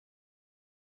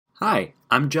Hi,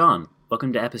 I'm John.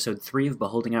 Welcome to episode 3 of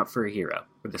Beholding Out for a Hero,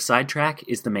 where the side track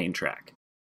is the main track.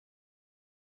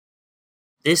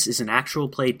 This is an actual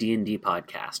play D&D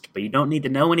podcast, but you don't need to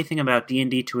know anything about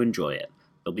D&D to enjoy it.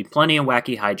 There'll be plenty of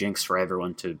wacky hijinks for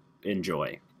everyone to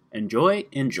enjoy. Enjoy.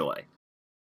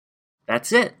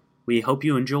 That's it. We hope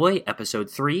you enjoy episode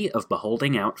 3 of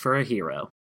Beholding Out for a Hero.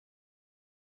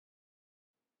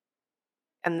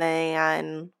 And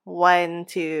then 1,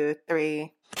 2,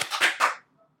 3.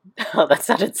 Oh, that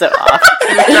sounded so off.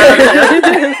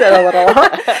 It sounded a little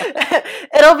off.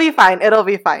 It'll be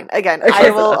fine. Again, Okay,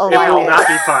 I will allow it. It will it. not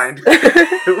be fine.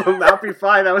 It will not be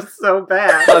fine. That was so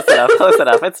bad. Close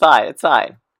enough. It's fine.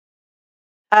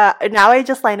 Now I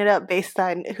just line it up based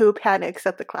on who panics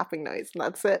at the clapping noise, and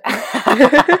that's it.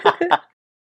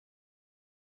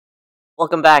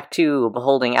 Welcome back to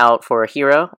Beholding Out for a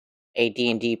Hero, a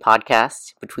D&D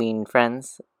podcast between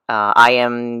friends. I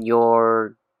am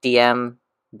your DM,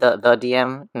 the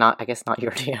DM, not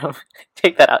your DM.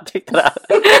 Take that out. Cut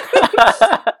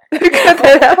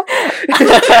that out.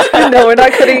 No, we're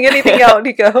not cutting anything out,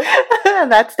 Nico.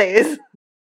 That stays.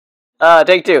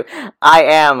 Take 2. I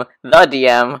am the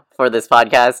DM for this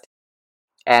podcast,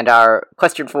 and our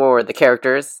question for the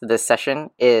characters this session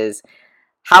is,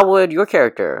 how would your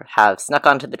character have snuck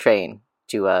onto the train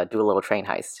to do a little train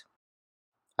heist?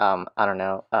 I don't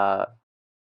know.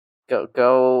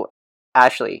 Go,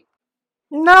 Ashley.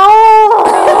 No!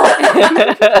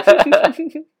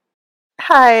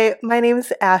 Hi, my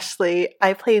name's Ashley.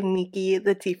 I play Miki,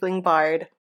 the Tiefling Bard.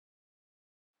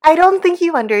 I don't think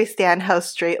you understand how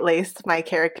straight-laced my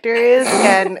character is,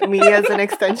 and me as an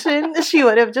extension, she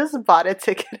would have just bought a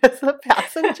ticket as a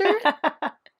passenger.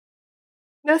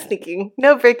 No sneaking,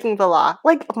 no breaking the law.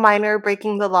 Like, minor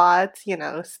breaking the law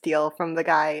to, steal from the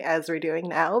guy as we're doing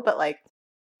now, but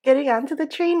getting onto the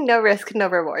train, no risk, no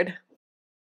reward.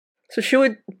 So she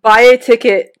would buy a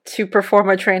ticket to perform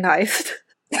a train heist.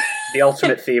 The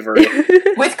ultimate thievery.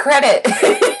 With credit.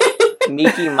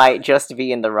 Miki might just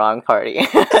be in the wrong party.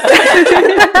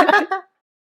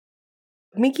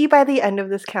 Miki, by the end of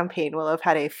this campaign, will have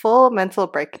had a full mental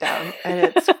breakdown, and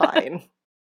it's fine.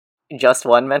 Just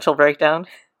one mental breakdown?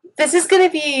 This is going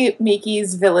to be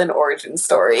Miki's villain origin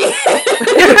story.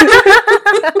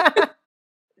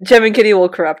 Gem and Kitty will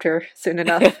corrupt her soon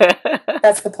enough.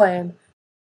 That's the plan.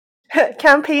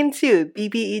 Campaign 2,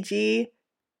 BBEG,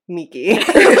 Miki.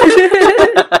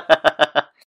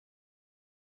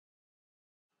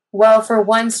 Well, for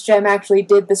once, Jem actually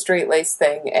did the straight-laced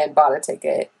thing and bought a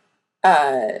ticket.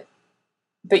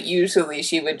 But usually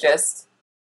she would just...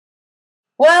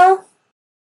 Well...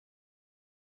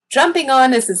 Jumping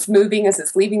on as it's moving, as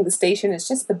it's leaving the station is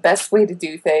just the best way to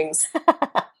do things.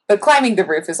 But climbing the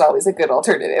roof is always a good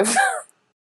alternative.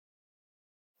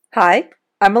 Hi,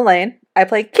 I'm Elaine. I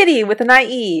play Kitty with an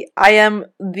IE. I am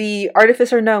the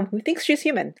artificer gnome who thinks she's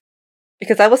human.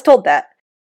 Because I was told that.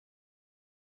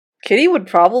 Kitty would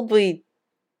probably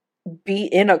be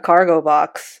in a cargo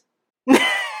box.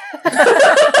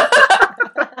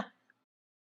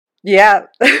 Yeah.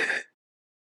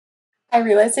 I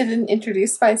realized I didn't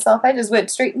introduce myself. I just went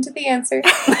straight into the answer.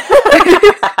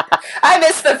 I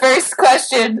missed the first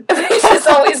question, which is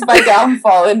always my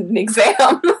downfall in an exam.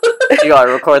 You want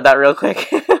to record that real quick?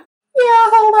 Yeah,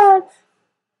 hold on.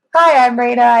 Hi, I'm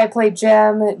Rada. I play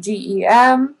Gem,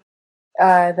 Gem,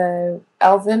 the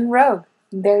Elven Rogue.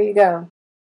 There you go.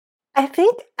 I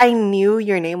think I knew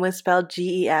your name was spelled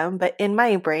Gem, but in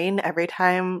my brain, every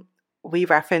time we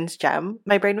reference Gem,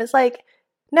 my brain was like,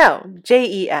 no,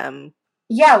 Jem.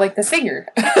 Yeah, like the singer.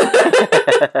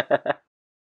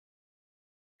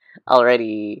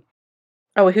 Already.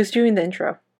 Oh, who's doing the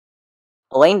intro?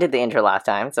 Elaine did the intro last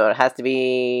time, so it has to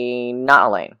be not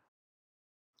Elaine.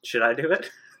 Should I do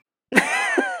it?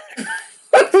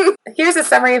 Here's a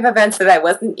summary of events that I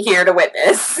wasn't here to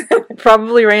witness.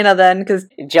 Probably Reina then, because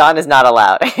John is not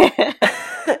allowed.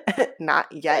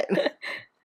 Not yet.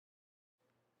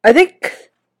 I think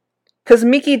because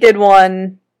Miki did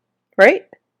one, right?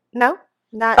 No,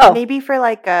 not maybe for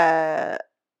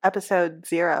episode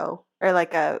 0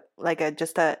 or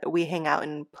just we hang out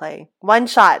and play. One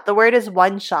shot. The word is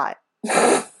one shot.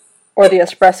 Or the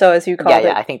espresso, as you call it.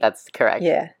 Yeah, I think that's correct.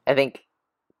 Yeah. I think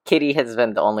Kitty has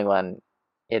been the only one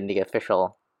in the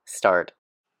official start.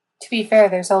 To be fair,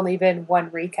 there's only been one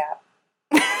recap.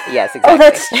 Yes, exactly. Oh,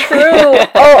 that's true.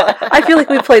 Oh, I feel like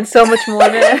we played so much more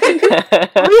than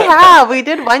We have. We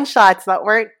did one shots that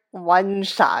weren't one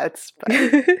shots. But...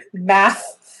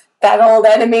 Math, that old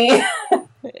enemy.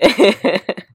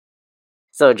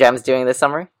 So Gem's doing this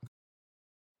summary?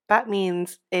 that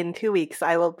means in 2 weeks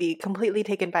I will be completely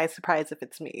taken by surprise if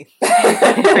it's me.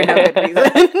 For no good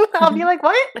reason. I'll be like,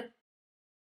 what?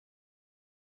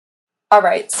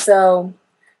 Alright, so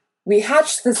we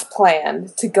hatched this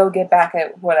plan to go get back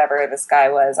at whatever this guy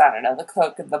was. I don't know, the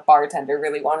cook and the bartender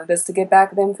really wanted us to get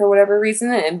back at him for whatever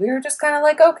reason, and we were just kind of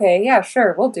like, okay, yeah,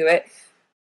 sure, we'll do it.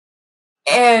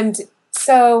 And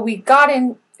so we got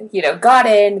him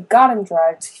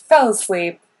drugged, he fell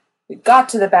asleep, we got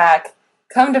to the back,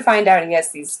 come to find out he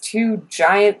has these 2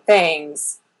 giant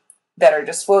things that are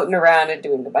just floating around and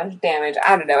doing a bunch of damage.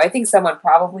 I don't know, I think someone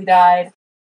probably died,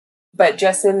 but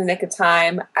just in the nick of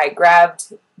time, I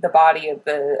grabbed the body of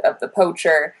the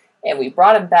poacher, and we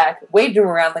brought him back, waved him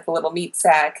around like a little meat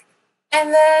sack,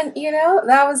 and then,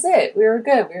 that was it. We were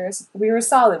good, we were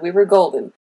solid, we were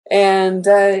golden. And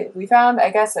we found, I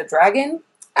guess, a dragon?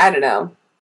 I don't know.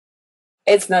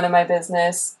 It's none of my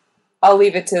business. I'll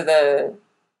leave it to the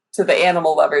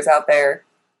animal lovers out there.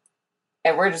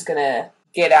 And we're just gonna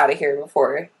get out of here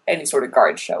before any sort of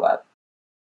guards show up.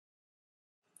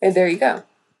 And there you go.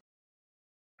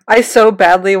 I so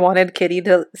badly wanted Kitty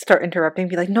to start interrupting,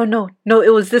 be like, no, it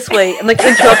was this way, and like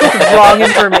interrupt with wrong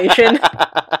information.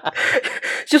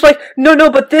 Just like, no,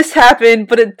 but this happened,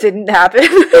 but it didn't happen.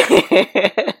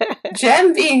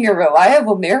 Jem being a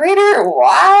reliable narrator?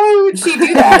 Why would she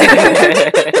do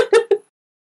that?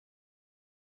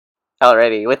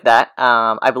 Alrighty, with that,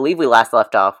 I believe we last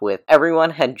left off with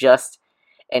everyone had just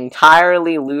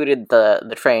entirely looted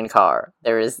the train car.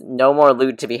 There is no more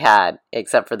loot to be had,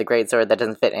 except for the greatsword that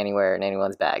doesn't fit anywhere in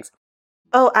anyone's bags.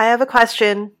 Oh, I have a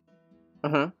question.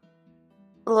 Mm-hmm.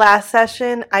 Last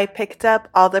session, I picked up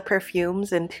all the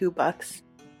perfumes in $2.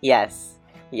 Yes,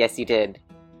 you did.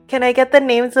 Can I get the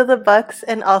names of the books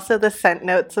and also the scent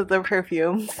notes of the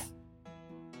perfumes?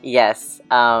 Yes,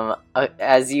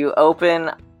 as you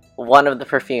open one of the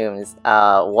perfumes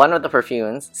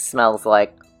smells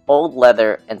like old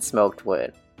leather and smoked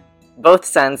wood. Both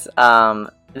scents,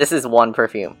 this is one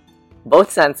perfume.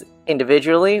 Both scents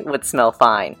individually would smell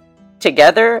fine.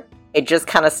 Together, it just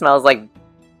kind of smells like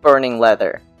burning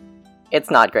leather. It's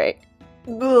not great.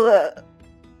 Blech.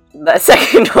 The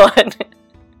second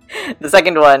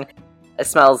one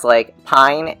smells like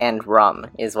pine and rum,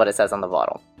 is what it says on the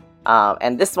bottle.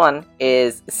 And this one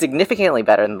is significantly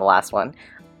better than the last one.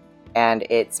 And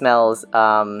it smells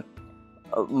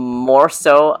more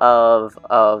so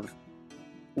of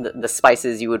the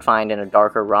spices you would find in a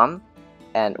darker rum,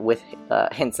 and with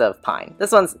hints of pine.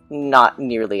 This one's not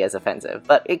nearly as offensive,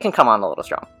 but it can come on a little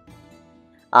strong.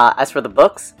 As for the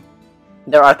books,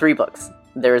 there are 3 books.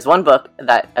 There is one book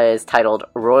that is titled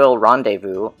Royal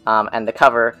Rendezvous, and the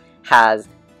cover has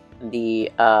a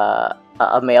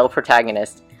male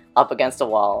protagonist up against a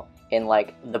wall in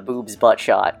like the boobs butt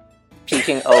shot,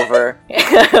 peeking over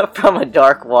from a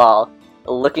dark wall,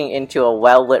 looking into a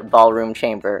well-lit ballroom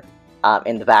chamber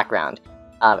in the background.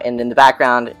 And in the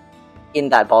background, in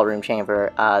that ballroom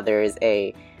chamber, there is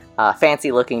a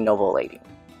fancy-looking noble lady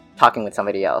talking with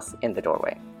somebody else in the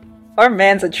doorway. Our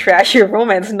man's a trashy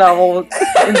romance novel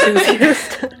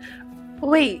enthusiast.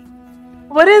 Wait,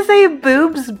 what is a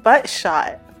boobs butt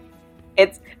shot?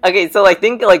 It's okay, so like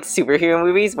think like superhero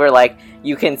movies where like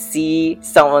you can see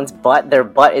someone's butt, their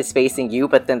butt is facing you,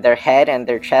 but then their head and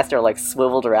their chest are like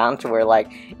swiveled around to where like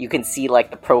you can see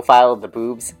like the profile of the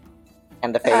boobs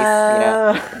and the face.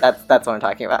 That's what I'm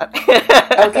talking about.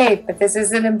 Okay, but this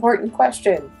is an important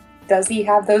question. Does he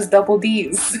have those double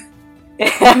D's?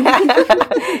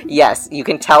 Yes, you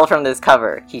can tell from this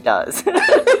cover, he does.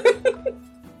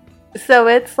 So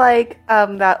it's like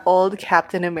that old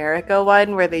Captain America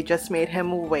one where they just made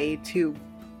him way too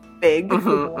big.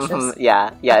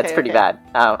 Yeah, it's pretty bad.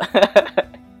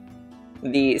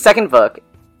 The second book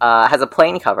has a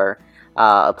plain cover,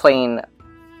 a plain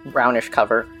brownish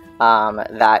cover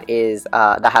that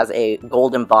has a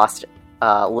gold embossed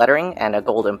lettering and a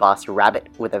gold embossed rabbit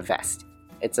with a vest.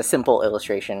 It's a simple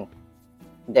illustration.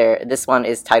 This one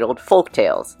is titled Folk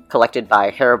Tales, collected by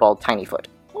Haribald Tinyfoot.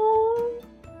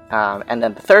 And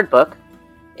then the third book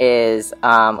is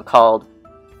called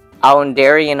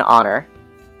Aundarian Honor,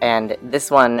 and this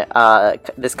one,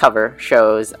 this cover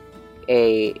shows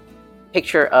a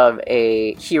picture of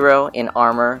a hero in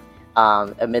armor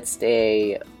amidst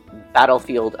a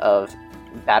battlefield of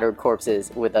battered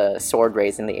corpses with a sword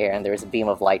raised in the air, and there's a beam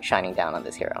of light shining down on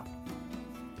this hero.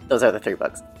 Those are the 3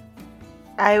 books.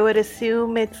 I would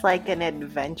assume it's like an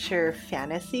adventure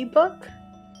fantasy book?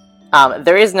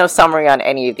 There is no summary on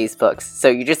any of these books, so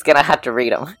you're just gonna have to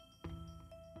read them.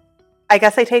 I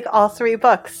guess I take all 3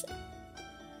 books.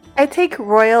 I take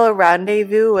Royal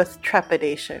Rendezvous with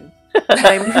trepidation.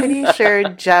 I'm pretty sure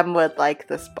Jem would like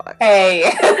this book. Hey.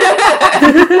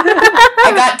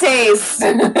 I got taste.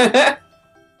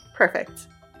 Perfect.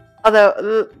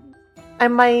 Although,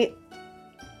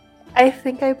 I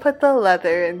think I put the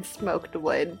leather and smoked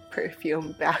wood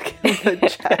perfume back in the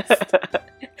chest.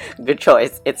 Good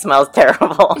choice. It smells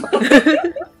terrible.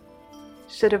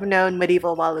 Should have known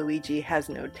medieval Waluigi has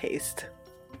no taste.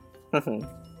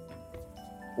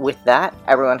 With that,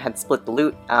 everyone had split the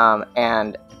loot,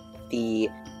 and the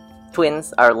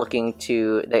twins are looking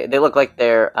to... They look like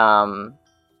they're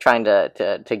trying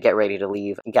to get ready to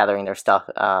leave, gathering their stuff,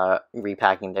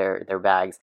 repacking their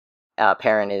bags.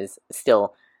 Perrin is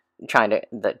still trying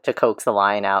to coax the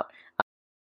lion out.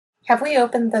 Have we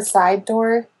opened the side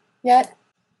door yet?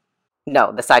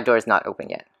 No, the side door is not open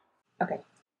yet. Okay.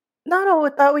 No, I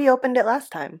thought we opened it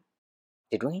last time.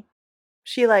 Did we?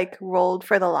 She, rolled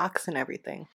for the locks and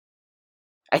everything.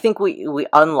 I think we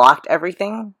unlocked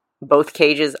everything. Both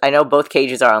cages... I know both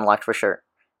cages are unlocked for sure.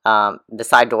 The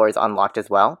side door is unlocked as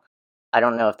well. I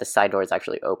don't know if the side door is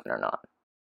actually open or not.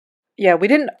 Yeah, we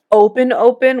didn't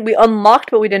open. We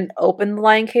unlocked, but we didn't open the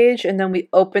lion cage, and then we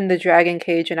opened the dragon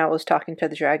cage, and I was talking to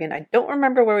the dragon. I don't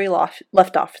remember where we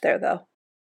left off there, though.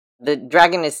 The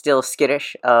dragon is still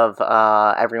skittish of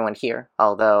everyone here,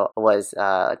 although was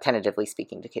tentatively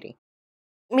speaking to Kitty.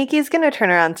 Miki's gonna turn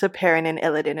around to Perrin and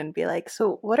Illidan and be like,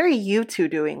 so what are you two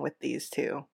doing with these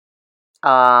two?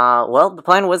 Well, the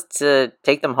plan was to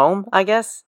take them home, I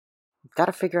guess.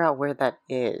 Gotta figure out where that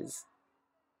is.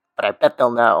 But I bet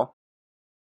they'll know.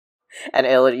 And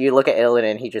you look at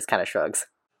Illidan and he just kind of shrugs.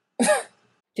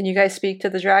 Can you guys speak to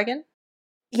the dragon?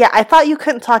 Yeah, I thought you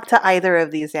couldn't talk to either of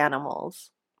these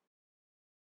animals.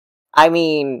 I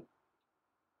mean...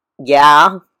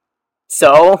 Yeah.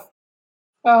 So?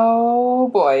 Oh,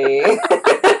 boy.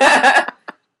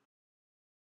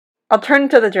 I'll turn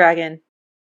to the dragon.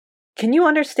 Can you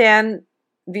understand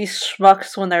these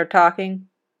schmucks when they're talking?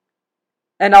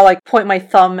 And I'll point my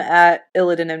thumb at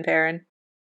Illidan and Perrin.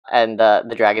 And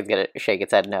the dragon's gonna shake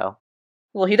its head no.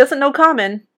 Well, he doesn't know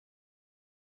common.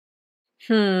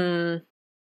 Well,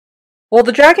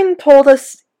 the dragon told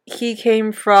us he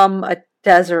came from a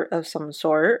desert of some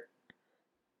sort,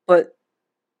 but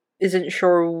isn't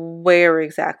sure where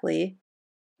exactly.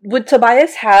 Would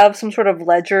Tobias have some sort of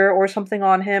ledger or something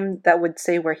on him that would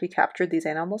say where he captured these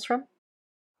animals from?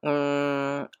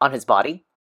 On his body?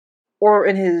 Or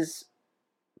in his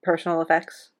personal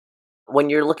effects? When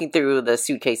you're looking through the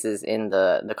suitcases in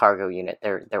the cargo unit,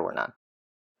 there were none.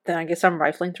 Then I guess I'm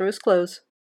rifling through his clothes.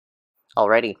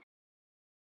 Already.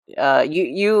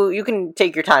 You can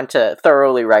take your time to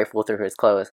thoroughly rifle through his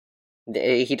clothes.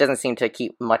 He doesn't seem to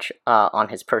keep much on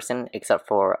his person, except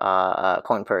for a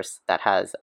coin purse that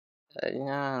has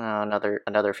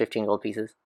another 15 gold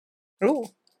pieces. Ooh.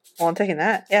 Well, I'm taking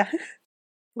that, yeah.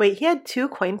 Wait, he had 2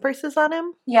 coin purses on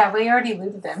him? Yeah, we already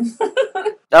looted him.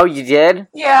 Oh, you did?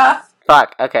 Yeah.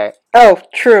 Fuck, okay. Oh,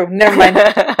 true. Never mind.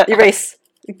 Erase.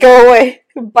 Go away.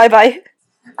 Bye-bye.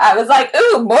 I was like,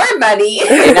 ooh, more money.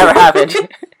 It never happened.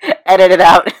 Edit it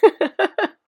out.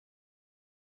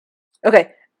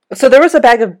 Okay, so there was a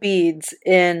bag of beads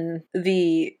in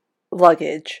the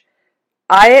luggage.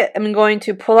 I am going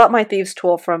to pull out my thieves'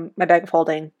 tool from my bag of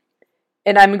holding,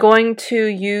 and I'm going to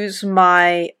use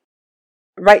my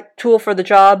right tool for the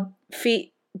job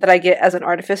feat that I get as an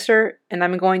artificer, and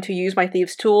I'm going to use my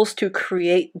thieves' tools to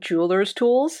create jeweler's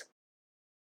tools.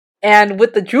 And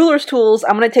with the jeweler's tools,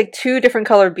 I'm going to take 2 different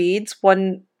color beads,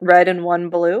 one red and one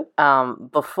blue.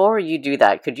 Before you do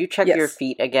that, could you check Yes. your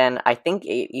feet again? I think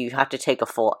you have to take a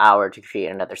full hour to create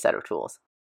another set of tools.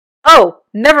 Oh,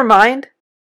 never mind.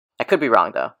 I could be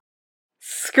wrong, though.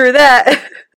 Screw that.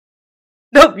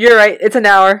 Nope, you're right. It's an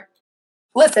hour.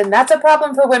 Listen, that's a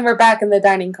problem for when we're back in the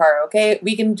dining car, okay?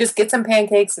 We can just get some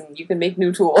pancakes and you can make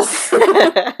new tools.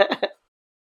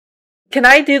 Can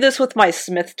I do this with my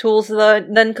smith tools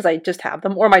then? Because I just have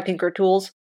them. Or my tinker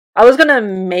tools. I was going to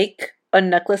make a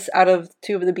necklace out of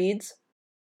 2 of the beads.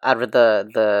 Out of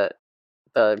the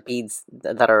beads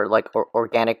that are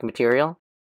organic material?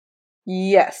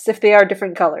 Yes, if they are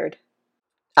different colored.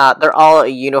 They're all a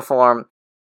uniform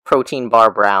protein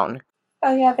bar brown.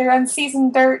 Oh yeah, they're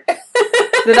unseasoned dirt.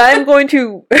 Then I'm going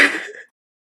to...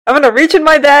 I'm going to reach in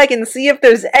my bag and see if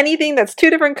there's anything that's 2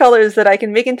 different colors that I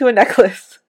can make into a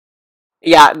necklace.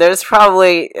 Yeah, there's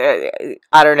probably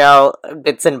I don't know,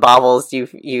 bits and baubles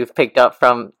you've picked up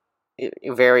from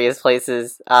various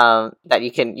places that you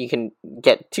can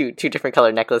get two different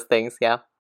color necklace things. Yeah.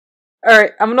 All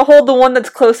right, I'm gonna hold the one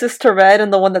that's closest to red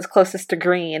and the one that's closest to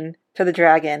green to the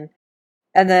dragon,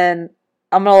 and then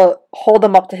I'm gonna hold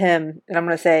them up to him, and I'm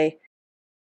gonna say,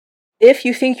 if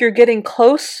you think you're getting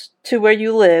close to where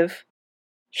you live,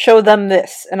 show them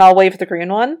this, and I'll wave the green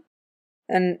one.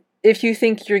 And if you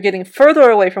think you're getting further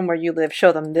away from where you live,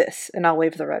 show them this, and I'll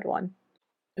wave the red one.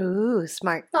 Ooh,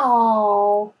 smart.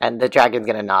 Oh. And the dragon's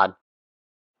gonna nod.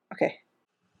 Okay.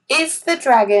 Is the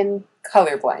dragon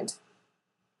colorblind?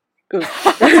 Ooh.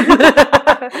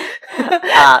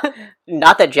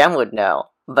 Not that Jem would know,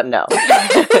 but no.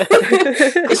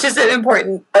 It's just an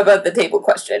important above the table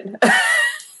question.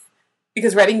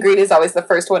 Because red and green is always the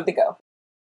first one to go.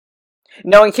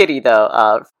 Knowing Kitty,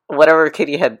 though, whatever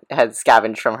Kitty had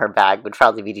scavenged from her bag would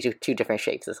probably be two different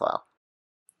shapes as well.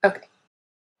 Okay.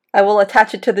 I will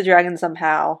attach it to the dragon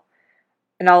somehow,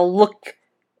 and I'll look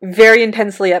very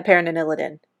intensely at Perrin and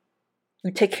Illidan.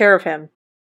 You take care of him.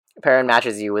 Perrin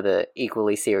matches you with an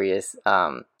equally serious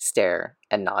stare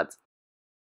and nods.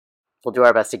 We'll do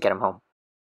our best to get him home.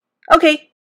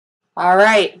 Okay. All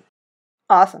right.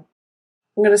 Awesome.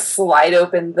 I'm going to slide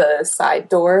open the side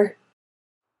door.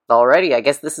 Alrighty, I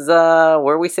guess this is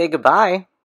where we say goodbye.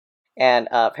 And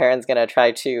Perrin's gonna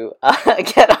try to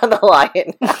get on the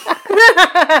lion.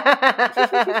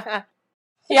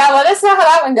 Yeah, let us know how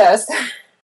that one goes.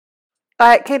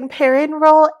 Can Perrin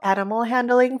roll animal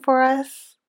handling for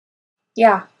us?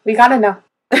 Yeah, we gotta know.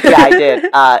 Yeah, I did.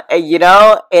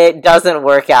 It doesn't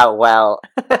work out well.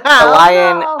 The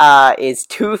lion is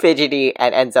too fidgety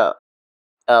and ends up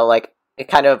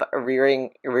kind of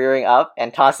rearing up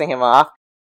and tossing him off.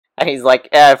 And he's like,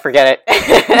 forget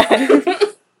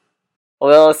it.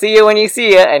 We'll see you when you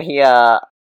see it. And he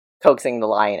coaxing the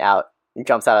lion out,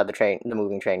 jumps out of the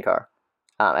moving train car.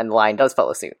 And the lion does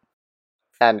follow suit.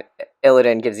 And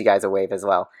Illidan gives you guys a wave as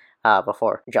well,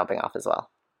 before jumping off as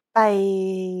well. Bye.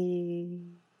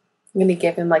 I'm gonna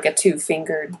give him like a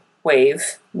 2-fingered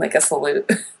wave, like a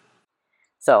salute.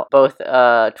 So both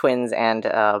twins and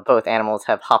both animals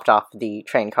have hopped off the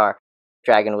train car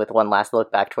dragon with one last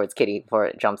look back towards Kitty before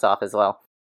it jumps off as well.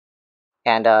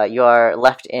 And you are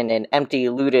left in an empty,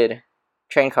 looted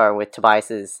train car with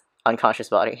Tobias's unconscious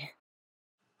body.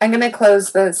 I'm gonna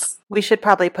close this. We should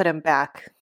probably put him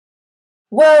back.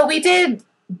 Well, we did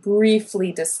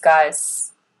briefly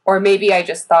discuss, or maybe I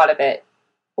just thought of it,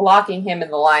 locking him in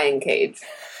the lion cage.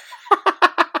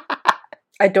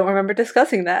 I don't remember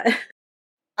discussing that.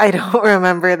 I don't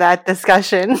remember that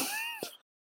discussion.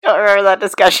 Don't remember that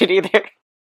discussion either.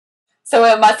 So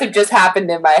it must have just happened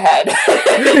in my head.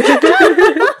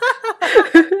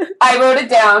 I wrote it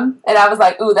down, and I was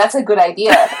like, ooh, that's a good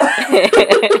idea.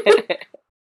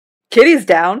 Kitty's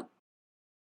down.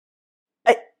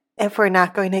 If we're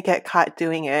not going to get caught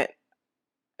doing it,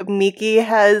 Miki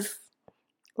has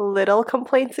little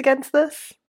complaints against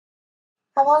this.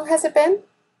 How long has it been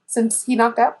since he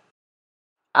knocked out?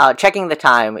 Checking the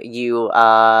time,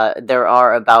 there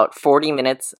are about 40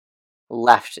 minutes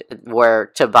left where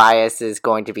Tobias is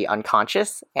going to be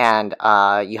unconscious, and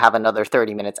you have another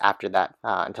 30 minutes after that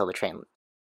until the train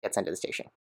gets into the station.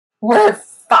 We're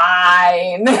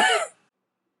fine.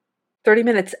 30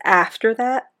 minutes after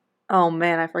that? Oh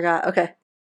man, I forgot. Okay.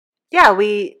 Yeah,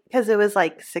 because it was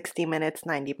like 60 minutes,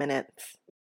 90 minutes.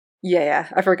 Yeah,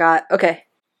 I forgot. Okay.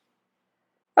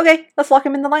 Okay, let's lock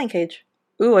him in the lion cage.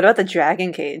 Ooh, what about the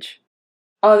dragon cage?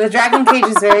 Oh, the dragon cage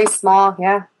is very small,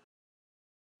 yeah.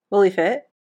 Will he fit?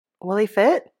 Will he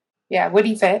fit? Yeah, would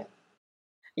he fit?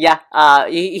 Yeah,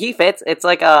 he fits. It's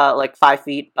like 5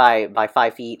 feet by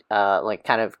 5 feet, like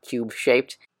kind of cube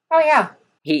shaped. Oh yeah.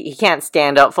 He can't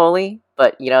stand up fully,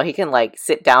 but he can like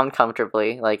sit down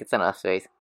comfortably, like it's enough space.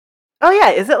 Oh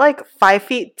yeah, is it like 5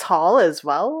 feet tall as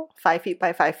well? 5 feet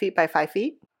by 5 feet by 5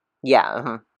 feet? Yeah.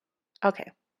 Uh-huh.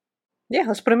 Okay. Yeah,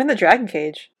 let's put him in the dragon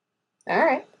cage.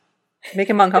 Alright. Make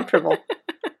him uncomfortable.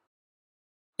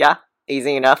 Yeah,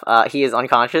 easy enough. He is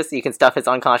unconscious. You can stuff his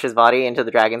unconscious body into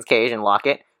the dragon's cage and lock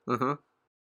it. Mm-hmm.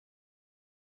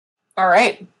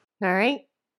 Alright. Alright.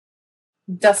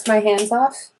 Dust my hands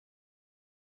off.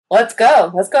 Let's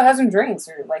go. Let's go have some drinks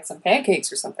or like some pancakes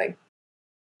or something.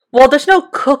 Well, there's no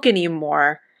cook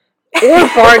anymore. Or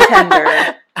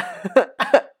bartender.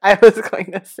 I was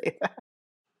going to say that.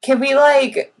 Can we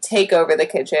like take over the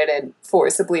kitchen and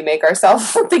forcibly make ourselves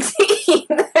something to eat?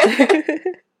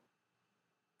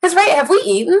 Because right, have we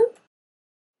eaten?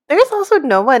 There's also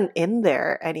no one in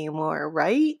there anymore,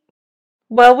 right?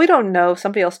 Well, we don't know.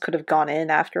 Somebody else could have gone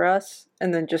in after us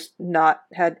and then just not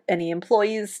had any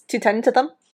employees to tend to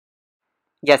them.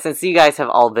 Yeah, since you guys have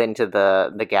all been to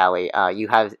the galley, you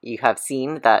have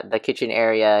seen that the kitchen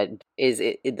area is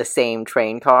the same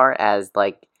train car as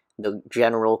like the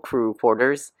general crew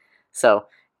quarters. So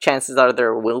chances are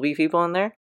there will be people in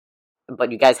there.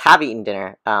 But you guys have eaten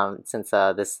dinner since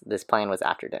this plan was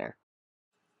after dinner.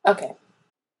 Okay.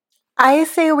 I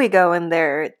say we go in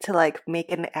there to, like,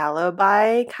 make an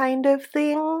alibi kind of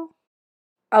thing.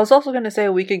 I was also going to say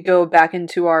we could go back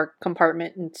into our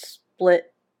compartment and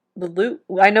split the loot.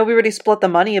 I know we already split the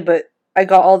money, but I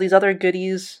got all these other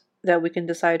goodies that we can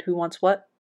decide who wants what.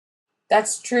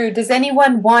 That's true. Does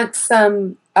anyone want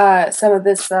some of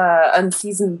this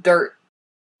unseasoned dirt?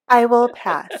 I will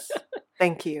pass.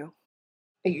 Thank you.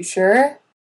 Are you sure?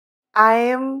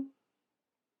 I'm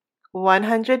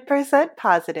 100%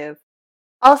 positive.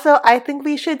 Also, I think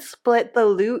we should split the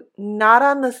loot not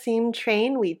on the same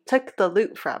train we took the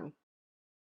loot from.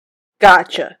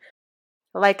 Gotcha.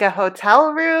 Like a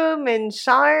hotel room in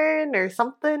Sharn or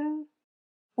something.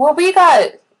 Well, we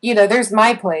got, there's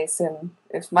my place, and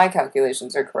if my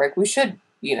calculations are correct, we should,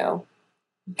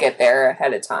 get there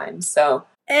ahead of time. So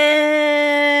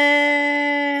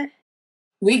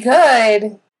we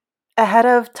could. Ahead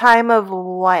of time of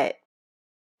what?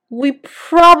 We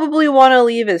probably want to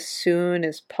leave as soon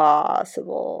as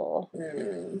possible.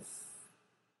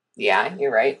 Yeah,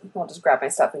 you're right. I'll just grab my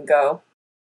stuff and go.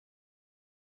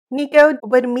 Nico,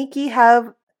 would Miki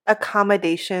have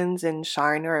accommodations in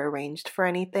Sharn or arranged for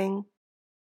anything?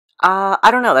 I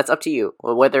don't know. That's up to you.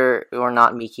 Whether or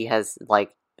not Miki has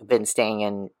been staying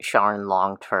in Sharn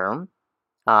long term.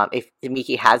 If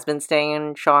Miki has been staying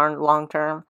in Sharn long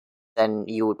term, then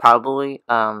you would probably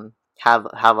have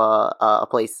a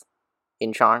place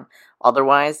in Sharn.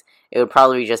 Otherwise, it would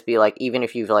probably just be even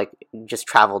if you've just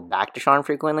traveled back to Sharn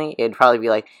frequently, it'd probably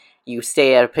be you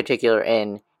stay at a particular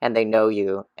inn and they know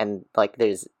you, and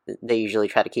they usually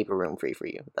try to keep a room free for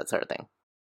you, that sort of thing.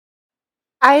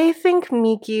 I think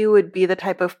Miki would be the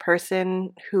type of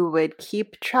person who would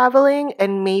keep traveling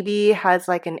and maybe has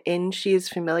an inn she's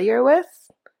familiar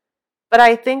with. But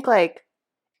I think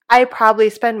I probably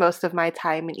spend most of my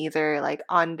time in either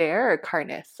Onder or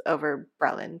Karnas over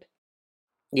Breland.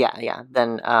 Yeah.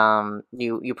 Then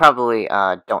you probably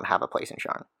don't have a place in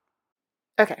Sharn.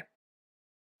 Okay.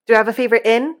 Do you have a favorite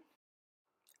inn?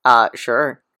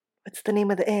 Sure. What's the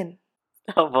name of the inn?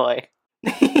 Oh boy.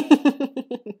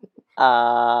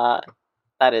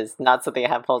 That is not something I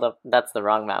have pulled up. That's the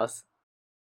wrong mouse.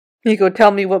 Nico,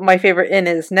 tell me what my favorite inn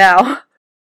is now.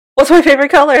 What's my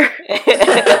favorite color?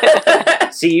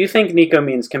 See, you think Nico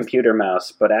means computer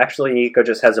mouse, but actually Nico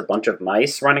just has a bunch of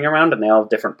mice running around and they all have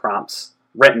different prompts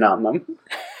written on them.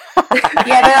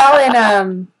 Yeah,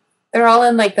 they're all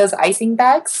in those icing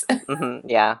bags.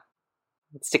 Yeah.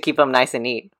 It's to keep them nice and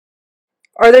neat.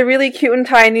 Are they really cute and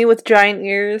tiny with giant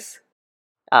ears?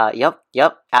 Yep,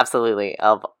 absolutely.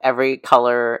 Of every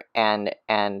color and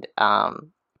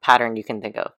pattern you can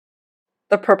think of.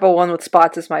 The purple one with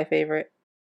spots is my favorite.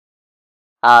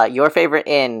 Your favorite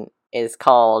inn is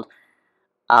called,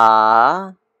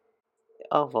 oh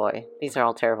boy, these are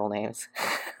all terrible names.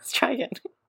 Let's try again.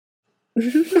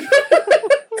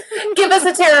 Give us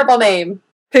a terrible name.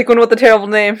 Pick one with a terrible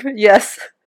name. Yes.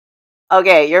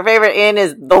 Okay, your favorite inn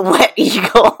is the Wet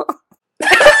Eagle.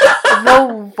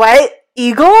 The Wet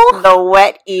Eagle? The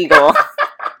Wet Eagle.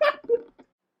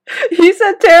 You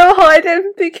said terrible. I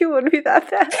didn't think it would be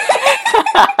that bad.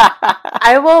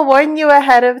 I will warn you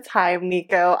ahead of time,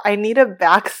 Nico. I need a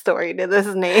backstory to this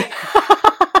name.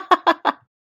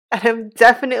 And I'm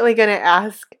definitely going to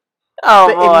ask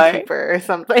the innkeeper or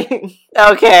something.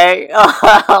 Okay.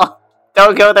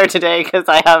 Don't go there today because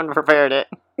I haven't prepared it.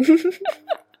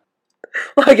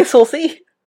 Well, I guess we'll see.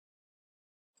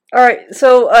 Alright,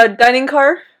 so, dining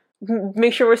car?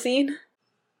 Make sure we're seen?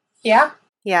 Yeah.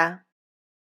 Yeah.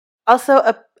 Also,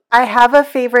 I have a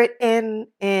favorite inn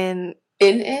in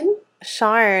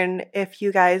Sharn, if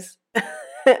you guys...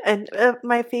 and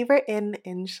my favorite inn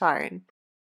in Sharn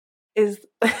is...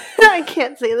 I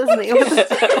can't say this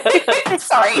name.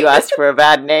 Sorry. You asked for a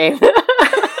bad name.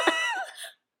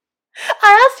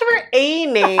 I asked for a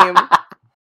name.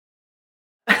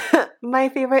 My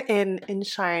favorite inn in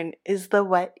Sharn is the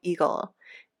Wet Eagle.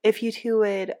 If you two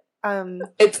would... I'm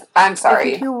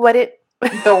sorry. If you two wouldn't...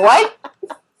 The what?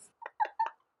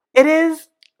 It is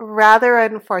rather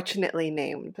unfortunately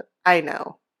named, I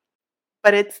know.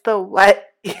 But it's the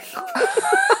Wet Eagle.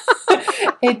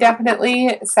 It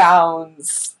definitely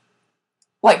sounds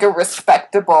like a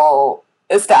respectable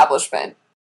establishment.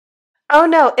 Oh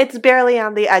no, it's barely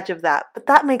on the edge of that, but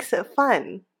that makes it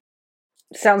fun.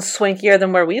 Sounds swankier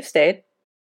than where we've stayed.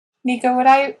 Nico, would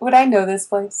I know this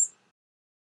place?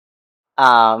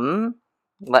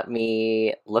 Let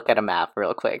me look at a map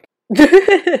real quick.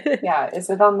 Yeah, is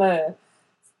it on the...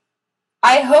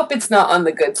 I hope it's not on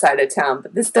the good side of town,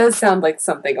 but this does sound like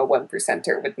something a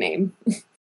 1%er would name.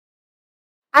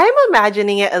 I'm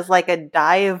imagining it as a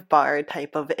dive bar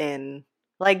type of inn.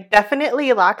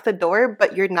 Definitely lock the door,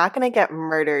 but you're not going to get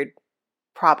murdered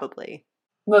Probably.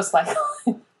 Most likely.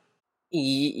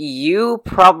 You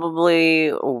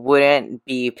probably wouldn't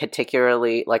be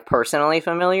particularly, like, personally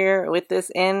familiar with this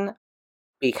inn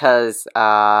because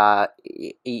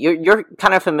you're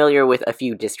kind of familiar with a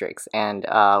few districts, and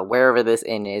wherever this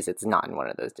inn is, it's not in one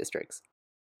of those districts.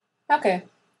 Okay.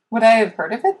 Would I have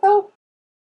heard of it, though?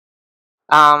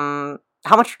 How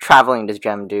much traveling does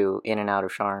Jem do in and out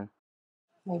of Sharn?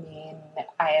 I mean,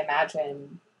 I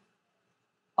imagine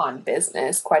on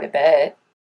business quite a bit.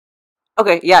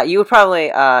 Okay, yeah, you would probably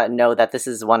know that this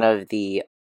is one of the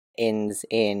inns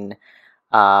in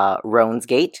Roan's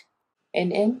Gate,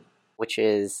 In? which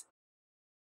is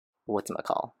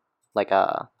whatchamacall, like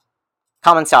a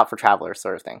common stop for travelers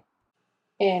sort of thing.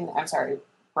 I'm sorry,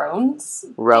 Roan's?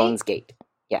 Roan's Gate.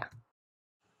 Yeah.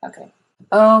 Okay.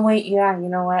 Oh, wait, yeah, you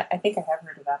know what? I think I have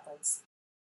heard of that place.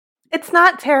 It's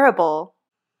not terrible.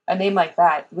 A name like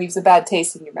that leaves a bad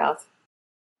taste in your mouth.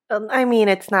 I mean,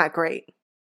 it's not great.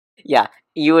 Yeah,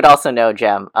 you would also know,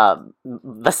 Jem,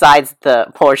 besides the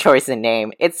poor choice in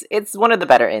name, it's one of the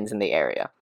better inns in the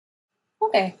area.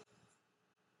 Okay.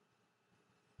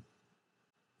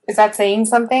 Is that saying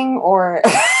something, or...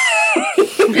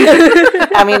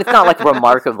 I mean, it's not like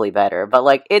remarkably better, but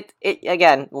like it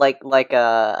again, like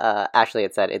Ashley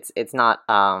had said, it's not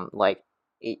like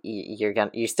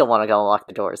you still want to go unlock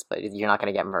the doors, but you're not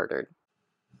going to get murdered.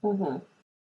 Mm-hmm.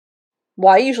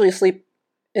 Well, I usually sleep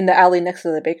in the alley next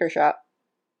to the baker shop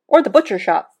or the butcher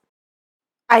shop.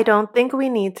 I don't think we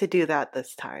need to do that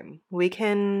this time. We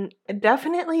can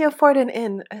definitely afford an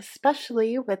inn,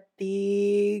 especially with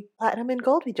the platinum and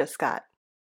gold we just got.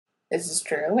 This is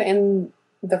true, and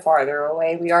the farther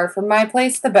away we are from my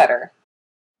place, the better.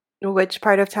 Which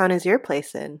part of town is your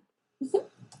place in?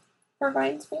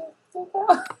 Reminds me.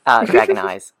 Dragon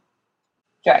Eyes.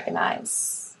 Dragon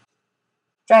Eyes.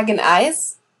 Dragon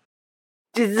Eyes?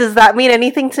 Does that mean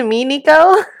anything to me,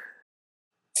 Nico?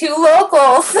 Two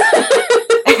locals!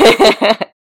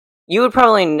 You would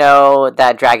probably know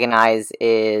that Dragon Eyes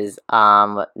is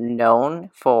known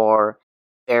for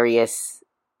various.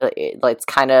 It's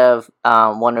kind of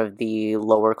one of the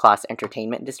lower class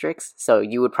entertainment districts, so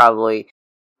you would probably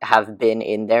have been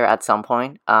in there at some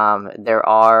point. There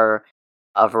are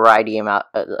a variety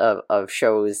of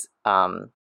shows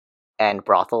and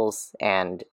brothels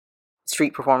and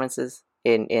street performances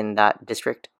in that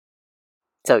district.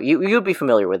 So you'd be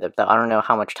familiar with it, though. I don't know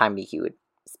how much time Miki would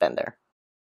spend there.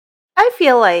 I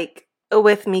feel like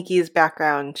with Miki's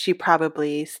background, she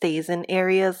probably stays in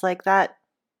areas like that.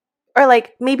 Or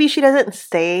like maybe she doesn't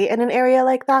stay in an area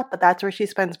like that, but that's where she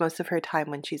spends most of her time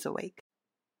when she's awake.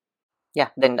 Yeah,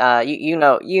 then you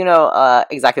know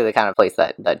exactly the kind of place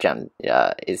that Jem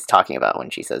is talking about when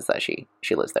she says that she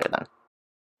lives there. Then.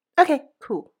 Okay,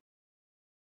 cool.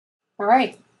 All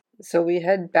right. So we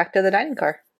head back to the dining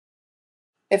car.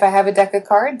 If I have a deck of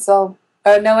cards, I'll...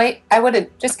 Oh, no, wait. I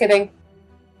wouldn't. Just kidding.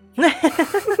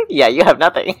 Yeah, you have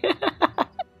nothing.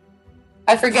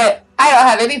 I forget. I don't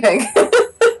have anything.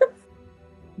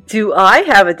 Do I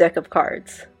have a deck of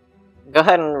cards? Go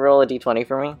ahead and roll a d20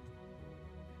 for me.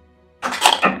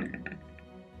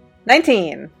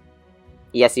 19.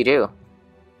 Yes, you do.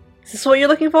 Is this what you're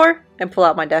looking for? And pull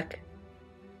out my deck.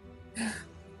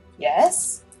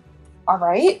 Yes. All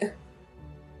right.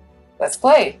 Let's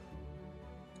play.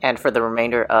 And for the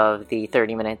remainder of the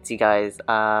 30 minutes, you guys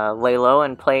lay low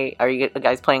and play. Are you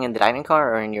guys playing in the dining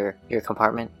car or in your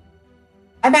compartment?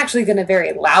 I'm actually going to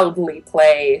very loudly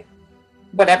play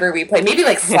whatever we play. Maybe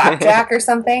like Slapjack or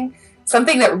something.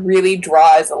 Something that really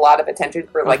draws a lot of attention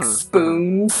for like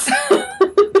spoons.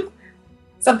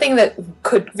 Something that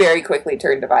could very quickly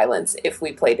turn to violence if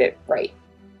we played it right.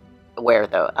 Where,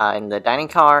 though? In the dining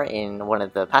car? In one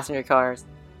of the passenger cars?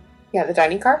 Yeah, the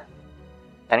dining car?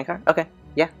 Dining car? Okay.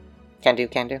 Yeah. Can do.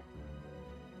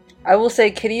 I will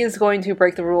say Kitty is going to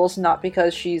break the rules, not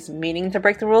because she's meaning to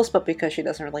break the rules, but because she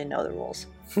doesn't really know the rules.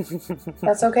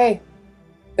 That's okay.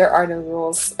 There are no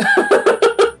rules.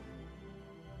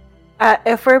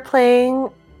 If we're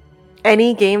playing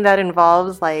any game that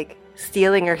involves like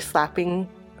stealing or slapping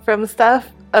from stuff,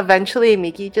 eventually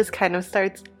Miki just kind of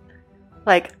starts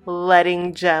like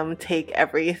letting Jem take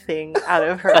everything out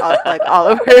of her, like all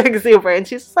of her exuberance.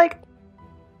 She's just like,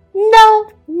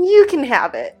 "No, you can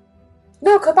have it."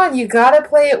 No, come on, you gotta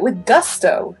play it with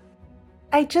gusto.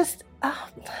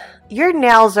 Your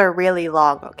nails are really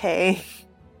long, okay?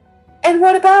 And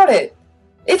what about it?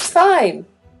 It's fine.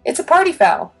 It's a party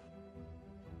foul.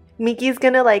 Miki's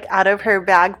gonna like out of her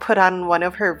bag put on one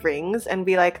of her rings and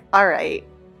be like, "Alright,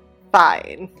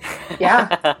 fine."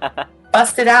 Yeah.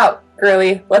 Bust it out,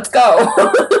 girly. Let's go.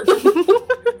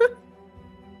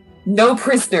 No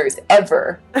prisoners,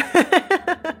 ever.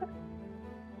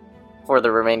 For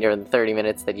the remainder of the 30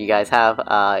 minutes that you guys have,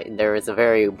 there is a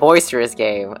very boisterous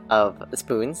game of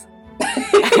spoons.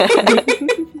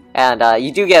 And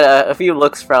you do get a few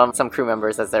looks from some crew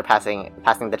members as they're passing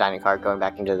the dining car, going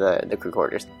back into the crew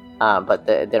quarters. But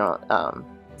they don't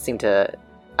seem to,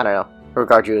 I don't know,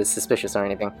 regard you as suspicious or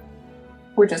anything.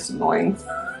 We're just annoying.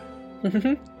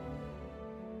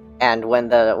 And when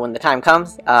the time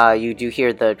comes, you do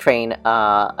hear the train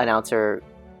announcer,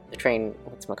 the train,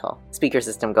 speaker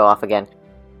system go off again.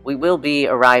 We will be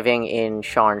arriving in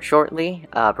Sharn shortly.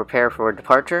 Prepare for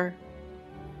departure.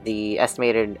 The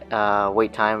estimated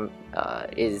wait time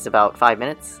is about 5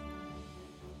 minutes.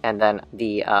 And then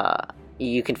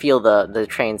you can feel the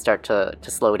train start to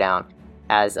slow down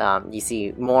as you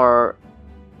see more,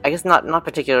 I guess not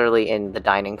particularly in the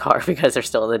dining car because they're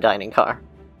still in the dining car.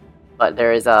 But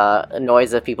there is a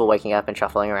noise of people waking up and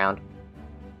shuffling around.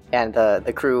 And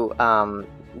the crew,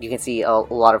 you can see a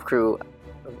lot of crew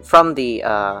from the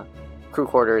crew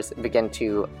quarters begin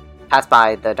to pass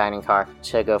by the dining car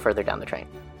to go further down the train.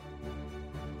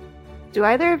 Do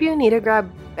either of you need to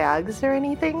grab bags or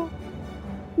anything?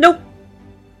 Nope.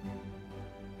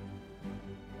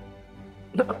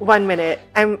 1 minute.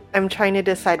 I'm trying to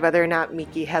decide whether or not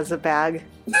Miki has a bag.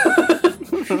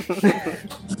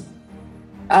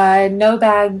 No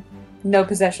bag, no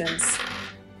possessions.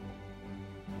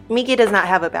 Miki does not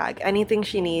have a bag. Anything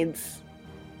she needs.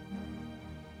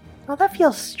 Well, that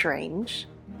feels strange.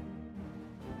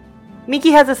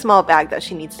 Miki has a small bag that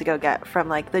she needs to go get from,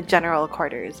 like, the general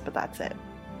quarters, but that's it.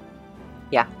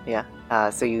 Yeah.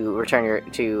 So you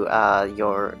return to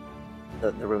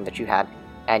the room that you had,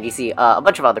 and you see a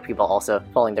bunch of other people also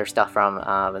pulling their stuff from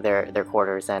their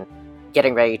quarters and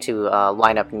getting ready to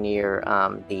line up near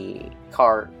the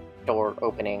car door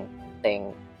opening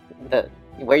thing,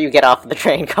 where you get off the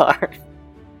train car.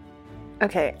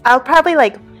 Okay, I'll probably,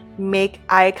 like, make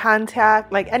eye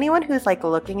contact. Like, anyone who's, like,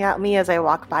 looking at me as I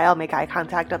walk by, I'll make eye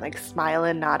contact and, like, smile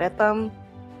and nod at them.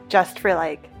 Just for,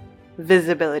 like,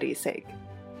 visibility's sake.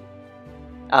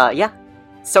 Yeah.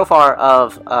 So far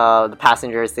of the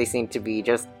passengers, they seem to be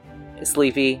just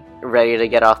sleepy, ready to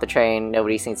get off the train.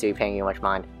 Nobody seems to be paying you much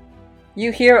mind.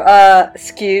 You hear,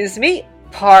 excuse me,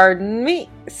 pardon me,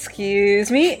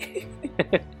 excuse me.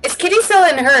 Is Kitty still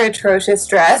in her atrocious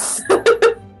dress?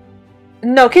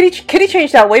 No, Kitty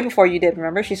changed that way before you did,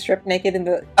 remember? She stripped naked in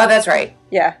the... Oh, that's right.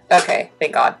 Yeah. Okay,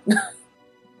 thank God.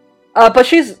 But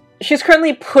she's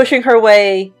currently pushing her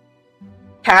way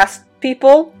past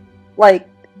people. Like,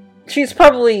 she's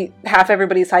probably half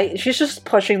everybody's height. She's just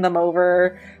pushing them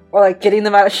over, or, like, getting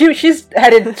them out. She's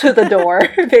headed to the door,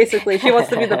 basically. She wants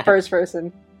to be the first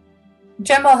person.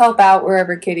 Jem will help out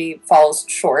wherever Kitty falls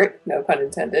short, no pun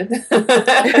intended.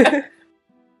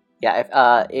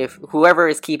 Yeah, if whoever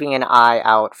is keeping an eye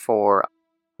out for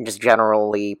just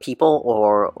generally people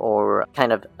or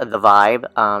kind of the vibe,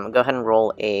 go ahead and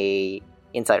roll a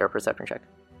insight or perception check.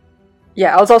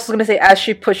 Yeah, I was also going to say, as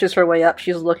she pushes her way up,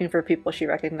 she's looking for people she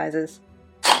recognizes.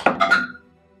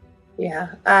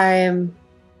 Yeah, I'm...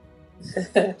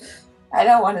 I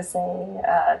don't want to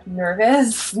say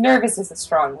nervous. Nervous is a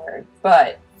strong word,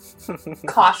 but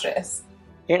cautious.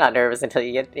 You're not nervous until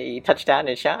you touch down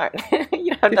in Sharn.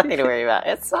 You have nothing to worry about.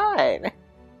 It's fine.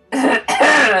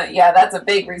 Yeah, that's a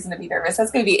big reason to be nervous.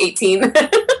 That's going to be 18.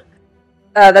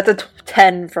 That's a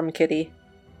 10 from Kitty.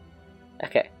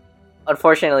 Okay.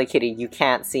 Unfortunately, Kitty, you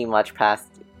can't see much past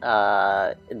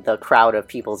the crowd of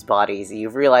people's bodies.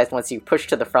 You've realized once you push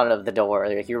to the front of the door,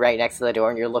 like you're right next to the door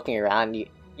and you're looking around,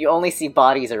 you only see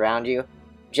bodies around you.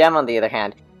 Jem, on the other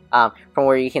hand, from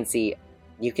where you can see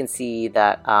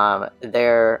that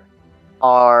there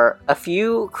are a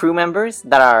few crew members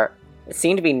that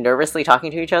seem to be nervously talking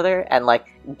to each other and, like,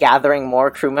 gathering more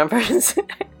crew members.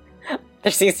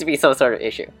 There seems to be some sort of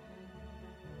issue.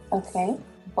 Okay.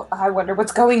 Well, I wonder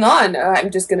what's going on.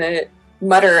 I'm just gonna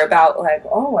mutter about, like,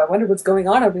 oh, I wonder what's going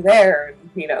on over there.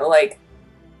 You know, like,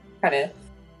 kind of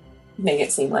make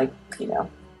it seem like, you know,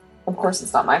 of course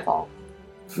it's not my fault.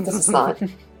 Because it's not.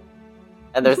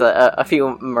 And there's a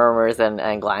few murmurs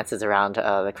and glances around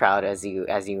the crowd as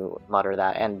you mutter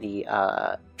that, and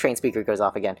the train speaker goes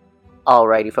off again.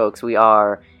 Alrighty, folks, we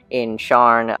are in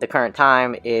Sharn. The current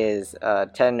time is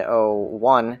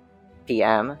 10:01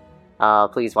 p.m.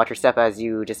 Please watch your step as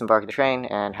you disembark the train,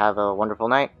 and have a wonderful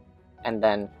night. And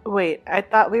then... Wait, I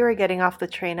thought we were getting off the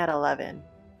train at 11.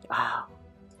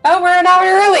 Oh, we're an hour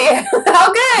early!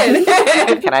 How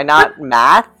good! Can I not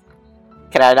math?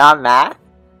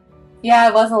 Yeah,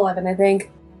 it was 11, I think.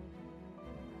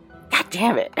 God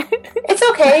damn it. It's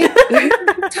okay.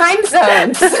 Time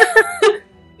zones.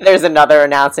 there's another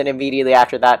announcement immediately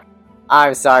after that.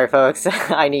 I'm sorry, folks.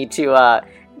 I need to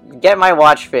get my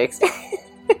watch fixed.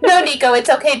 No, Nico, it's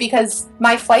okay because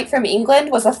my flight from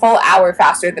England was a full hour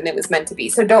faster than it was meant to be,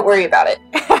 so don't worry about it.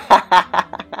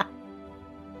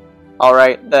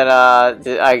 Alright, then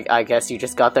I guess you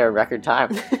just got there in record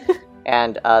time.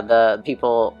 And the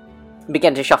people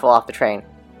begin to shuffle off the train.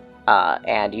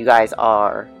 And you guys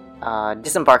are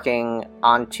disembarking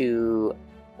onto...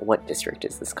 What district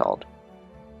is this called?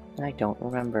 I don't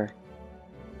remember.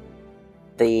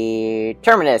 The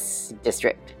Terminus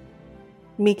district.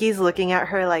 Miki's looking at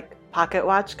her like pocket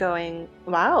watch going,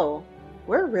 wow,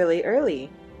 we're really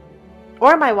early.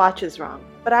 Or my watch is wrong,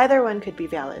 but either one could be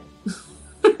valid.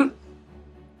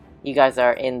 You guys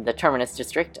are in the Terminus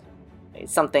district.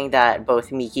 It's something that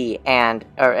both Miki and,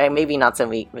 or maybe not so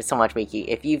much Miki,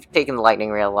 if you've taken the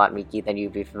Lightning Rail a lot, Miki, then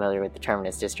you'd be familiar with the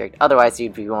Terminus district. Otherwise,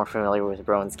 you'd be more familiar with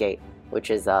Rowan's Gate, which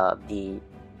is the,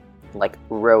 like,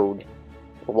 road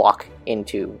walk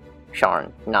into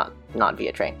Sharn, not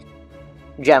via train.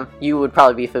 Jem, you would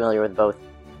probably be familiar with both.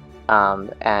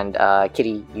 And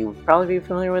Kitty, you would probably be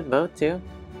familiar with both, too.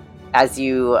 As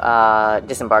you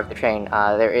disembark the train,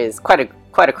 there is quite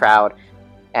a crowd,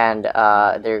 and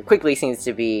there quickly seems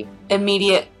to be...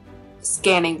 Immediate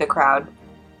scanning the crowd.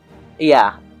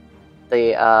 Yeah.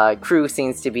 The crew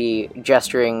seems to be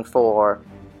gesturing for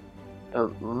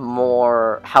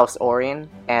more House Orion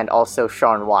and also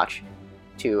Sharn Watch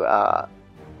to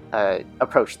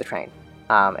approach the train.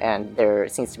 And there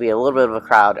seems to be a little bit of a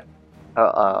crowd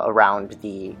around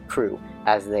the crew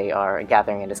as they are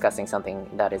gathering and discussing something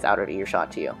that is out of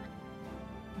earshot to you.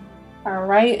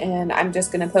 Alright, and I'm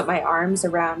just gonna put my arms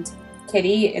around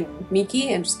Kitty and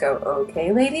Miki and just go,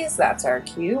 okay, ladies, that's our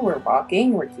cue. We're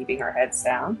walking, we're keeping our heads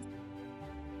down.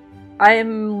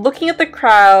 I'm looking at the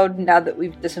crowd now that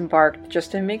we've disembarked just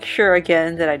to make sure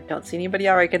again that I don't see anybody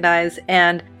I recognize,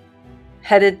 and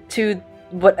headed to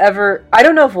whatever... I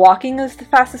don't know if walking is the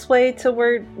fastest way to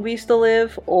where we used to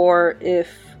live, or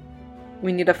if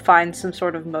we need to find some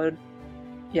sort of mode.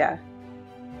 Yeah.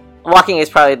 Walking is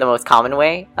probably the most common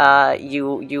way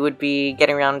you would be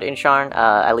getting around in Sharn,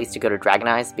 at least to go to Dragon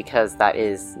Eyes, because that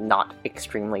is not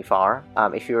extremely far.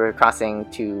 If you were crossing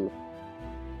to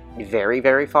very,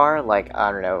 very far, like,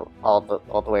 I don't know, all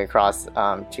the way across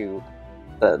to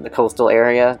the coastal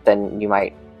area, then you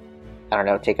might, I don't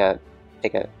know, take a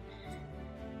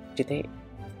do they...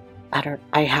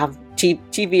 I have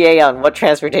TBA on what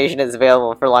transportation is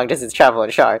available for long distance travel in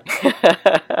Sharn.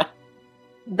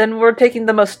 Then we're taking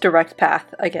the most direct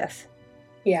path, I guess.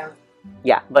 Yeah.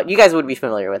 Yeah, but you guys would be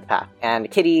familiar with the path. And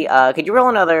Kitty, could you roll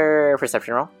another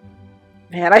perception roll?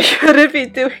 Man, I shouldn't be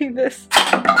doing this.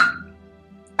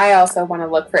 I also want to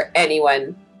look for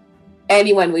anyone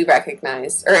we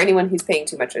recognize, or anyone who's paying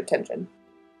too much attention.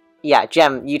 Yeah,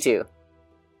 Jem, you too.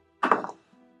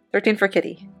 13 for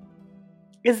Kitty.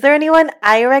 Is there anyone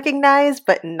I recognize,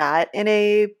 but not in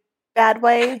a bad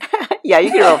way? Yeah,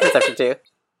 you can roll perception too.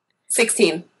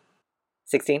 16.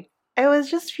 16? I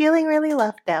was just feeling really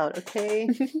left out, okay?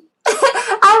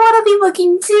 I want to be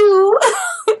looking too.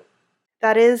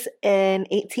 That is an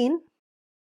 18.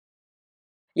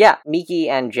 Yeah, Miki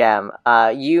and Jem,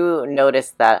 you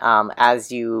notice that as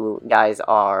you guys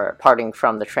are parting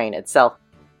from the train itself,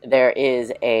 there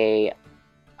is a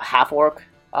half-orc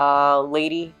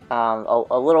lady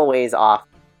a little ways off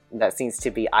that seems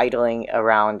to be idling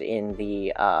around in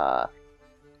the,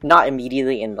 not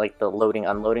immediately in like the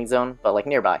loading-unloading zone, but like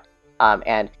nearby.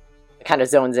 And kind of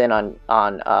zones in on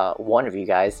one of you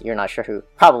guys. You're not sure who.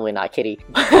 Probably not Kitty.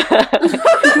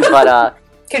 But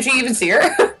Could you even see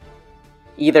her?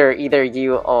 either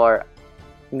you or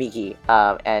Miki,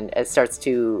 and it starts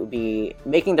to be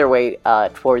making their way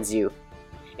towards you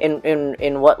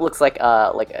in what looks like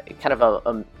a kind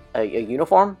of a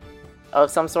uniform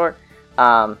of some sort,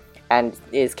 and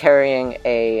is carrying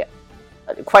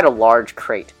quite a large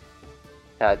crate,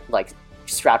 like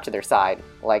strapped to their side,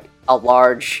 like a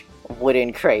large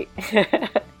wooden crate.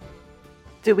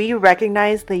 Do we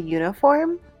recognize the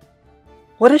uniform?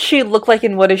 What does she look like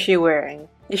and what is she wearing?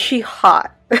 Is she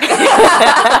hot?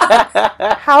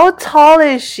 How tall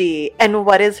is she? And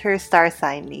what is her star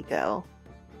sign, Nico?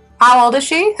 How old is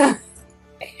she?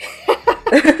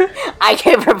 I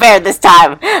came prepared this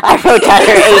time. I wrote down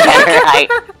her age and her height.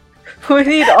 We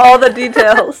need all the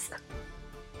details.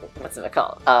 What's it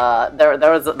called?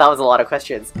 That was a lot of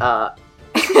questions.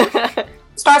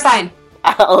 Star sign.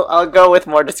 I'll go with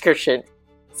more description.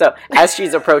 So as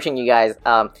she's approaching you guys,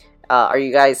 are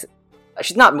you guys?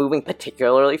 She's not moving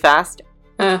particularly fast.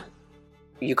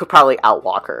 You could probably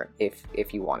outwalk her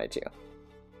if you wanted to.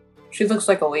 She looks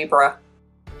like a Libra.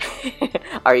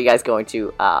 Are you guys going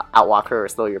to outwalk her or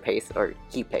slow your pace or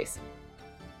keep pace?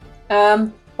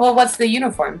 Well, what's the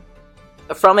uniform?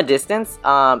 From a distance,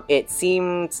 it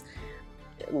seemed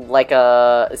like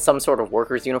some sort of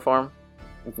worker's uniform.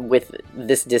 With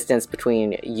this distance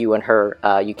between you and her,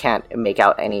 you can't make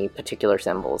out any particular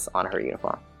symbols on her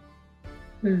uniform.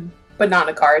 But not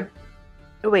a card.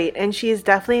 Wait, and she's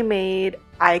definitely made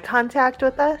eye contact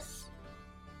with us?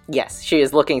 Yes, she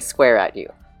is looking square at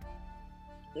you.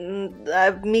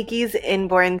 Miki's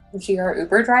inborn... Is she our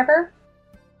Uber driver?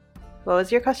 What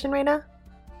was your question, Reina?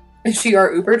 Is she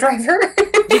our Uber driver?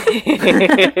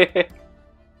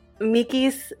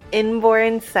 Miki's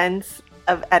inborn sense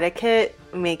of etiquette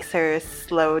makes her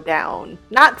slow down.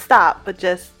 Not stop, but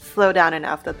just slow down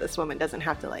enough that this woman doesn't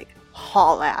have to, like,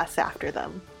 haul ass after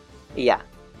them. Yeah.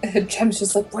 Jem's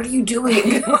just like, what are you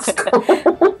doing? Let's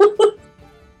go.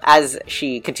 As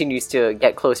she continues to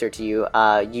get closer to you,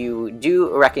 you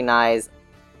do recognize,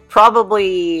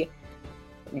 probably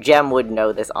Jem would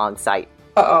know this on sight.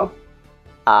 Uh-oh.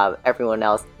 Everyone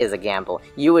else is a gamble.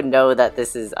 You would know that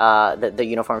this is, the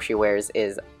uniform she wears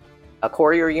is a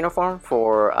courier uniform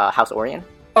for House Orion.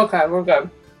 Okay, we're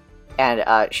good.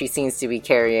 And she seems to be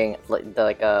carrying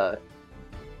like a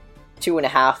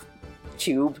 2.5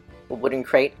 cube wooden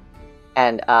crate.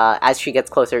 And as she gets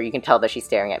closer, you can tell that she's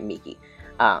staring at Miki.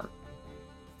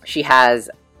 She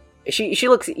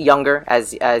looks younger as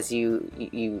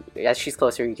she's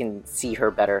closer. You can see her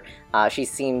better. She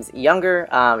seems younger.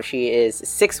 She is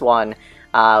 6'1",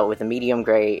 with a medium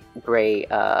gray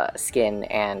skin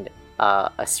and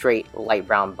a straight light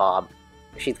brown bob.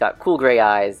 She's got cool gray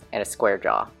eyes and a square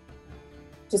jaw.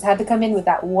 Just had to come in with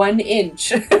that 1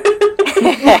 inch.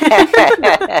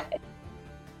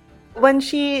 When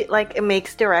she, like,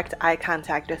 makes direct eye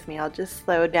contact with me, I'll just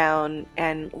slow down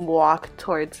and walk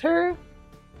towards her.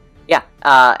 Yeah,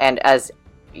 and as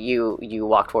you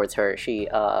walk towards her, she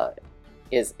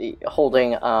is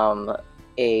holding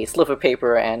a slip of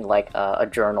paper and, like, a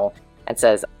journal, and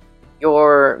says,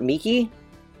 "You're Miki?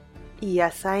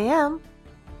 Yes, I am.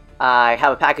 I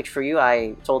have a package for you.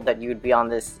 I told that you would be on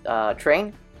this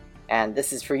train, and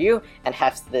this is for you," and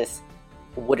hefts this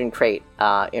wooden crate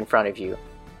in front of you.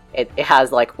 It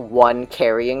has, like, one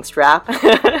carrying strap.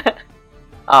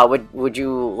 Would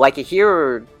you like it here,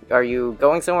 or are you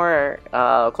going somewhere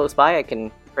close by? I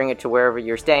can bring it to wherever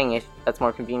you're staying if that's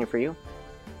more convenient for you.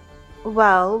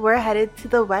 Well, we're headed to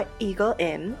the Wet Eagle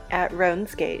Inn at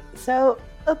Roan's Gate, so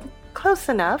close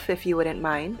enough if you wouldn't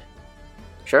mind.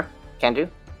 Sure, can do.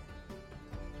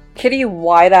 Kitty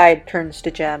wide-eyed turns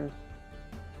to Jem.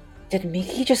 Did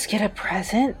Miki just get a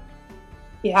present?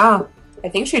 Yeah, I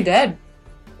think she did.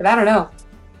 But I don't know.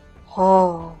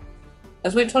 Oh.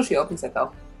 Let's wait until she opens it,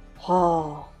 though.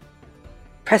 Oh.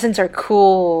 Presents are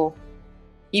cool.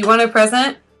 You want a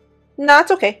present? No, it's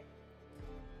okay.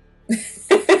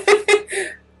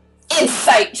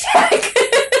 Insight check!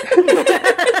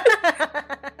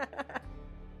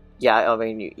 Yeah, I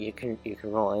mean, you can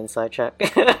roll an inside check.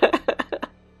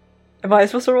 Am I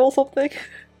supposed to roll something?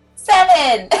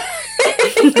 7!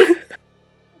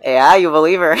 Yeah, you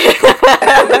believe her.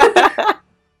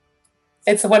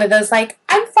 It's one of those, like,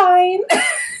 I'm fine.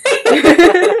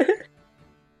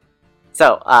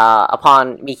 So,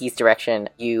 upon Miki's direction,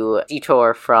 you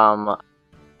detour from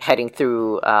heading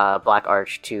through Black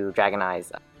Arch to Dragon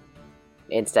Eyes,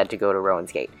 instead to go to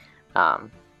Rowan's Gate,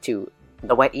 to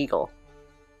the Wet Eagle.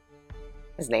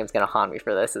 His name's gonna haunt me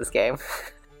for this game.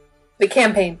 The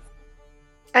campaign.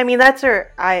 I mean, that's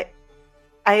where I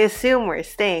assume we're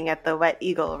staying at the Wet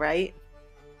Eagle, right?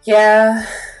 Yeah.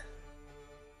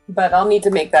 But I'll need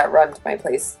to make that run to my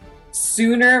place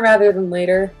sooner rather than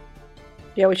later.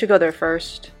 Yeah, we should go there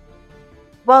first.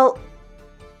 Well,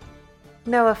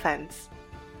 no offense.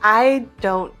 I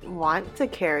don't want to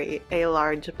carry a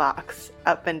large box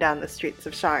up and down the streets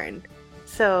of Sharn.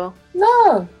 So...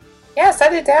 No. Yeah,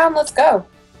 set it down. Let's go.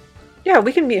 Yeah,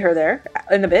 we can meet her there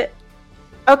in a bit.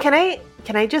 Oh, can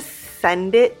I just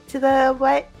send it to the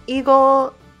Wet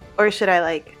Eagle? Or should I,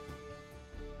 like...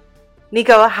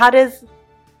 Nico, how does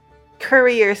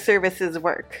courier services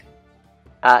work?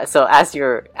 So as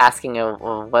you're asking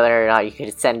whether or not you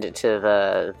could send it to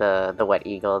the Wet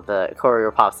Eagle, the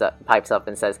courier pipes up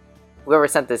and says, "Whoever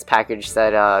sent this package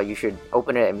said you should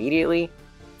open it immediately.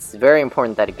 It's very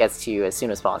important that it gets to you as soon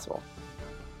as possible."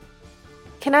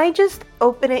 Can I just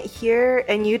open it here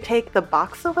and you take the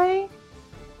box away?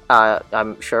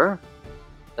 I'm sure.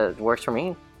 It works for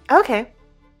me. Okay.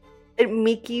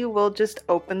 Miki will just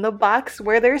open the box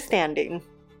where they're standing.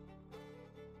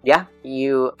 Yeah,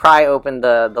 you pry open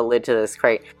the lid to this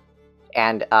crate,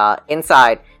 and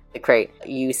inside the crate,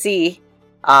 you see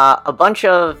A bunch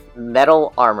of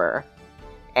metal armor.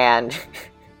 And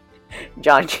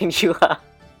John, can you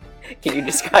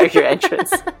describe your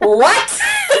entrance? What?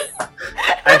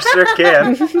 I sure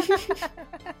can.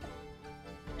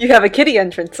 You have a kitty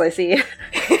entrance, I see.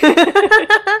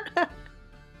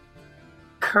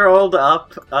 Curled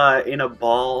up in a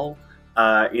ball,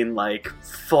 in like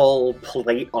full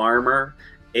plate armor,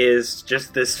 is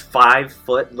just this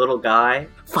 5-foot little guy.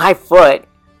 5 foot?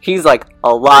 He's like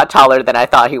a lot taller than I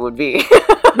thought he would be.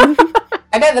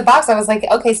 I got the box, I was like,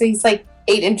 okay, so he's like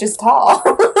 8 inches tall.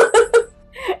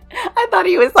 I thought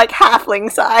he was like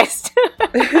halfling sized.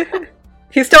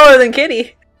 He's taller than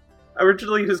Kitty.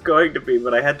 Originally he was going to be,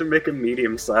 but I had to make him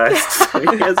medium-sized, so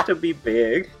he has to be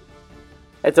big.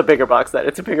 It's a bigger box then.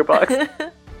 It's a bigger box.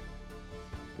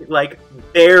 Like,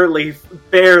 barely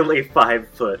 5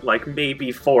 foot, like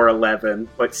maybe 4'11",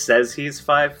 but says he's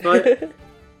 5 foot.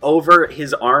 Over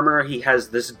his armor, he has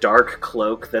this dark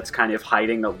cloak that's kind of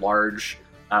hiding a large,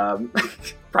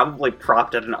 probably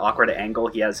propped at an awkward angle.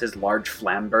 He has his large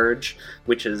flamberge,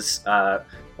 which is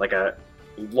like a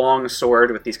long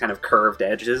sword with these kind of curved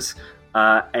edges,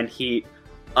 and he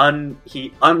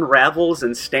unravels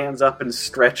and stands up and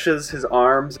stretches his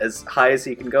arms as high as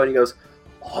he can go, and he goes,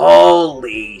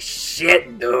 "Holy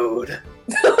shit, dude!"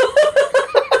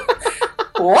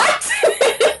 What?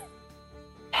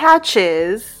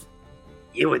 Patches,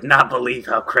 You would not believe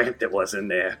how cramped it was in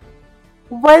there.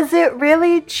 was it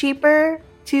really cheaper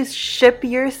to ship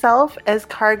yourself as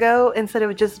cargo instead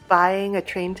of just buying a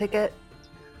train ticket?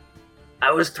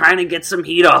 I was trying to get some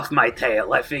heat off my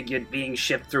tail. I figured being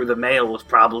shipped through the mail was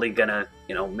probably gonna,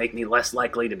 make me less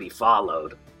likely to be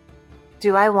followed.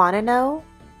 Do I want to know?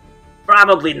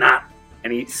 Probably not.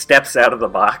 And he steps out of the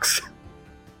box.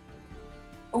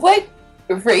 What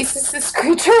race is this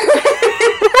creature?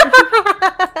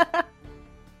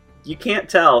 You can't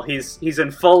tell. He's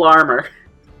in full armor.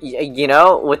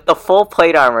 With the full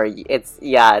plate armor,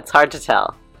 it's hard to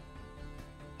tell.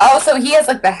 Oh, so he has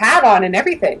like the hat on and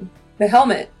everything. The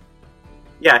helmet.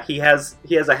 Yeah, he has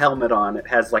a helmet on. It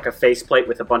has like a faceplate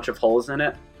with a bunch of holes in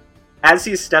it. As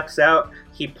he steps out,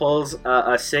 he pulls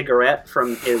a cigarette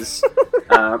from his,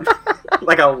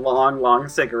 like a long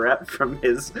cigarette from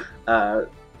his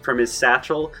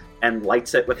satchel, and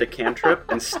lights it with a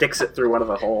cantrip and sticks it through one of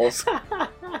the holes.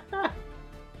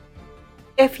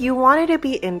 If you wanted to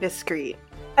be indiscreet,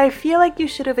 I feel like you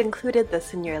should have included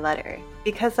this in your letter,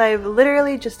 because I've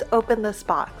literally just opened this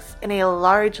box in a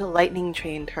large lightning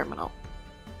train terminal.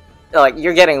 Like,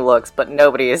 you're getting looks, but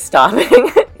nobody is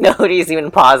stopping. Nobody's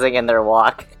even pausing in their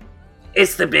walk.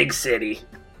 It's the big city.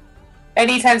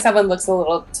 Anytime someone looks a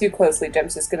little too closely,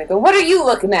 Jem's just gonna go, "What are you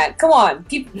looking at? Come on,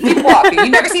 keep walking. You've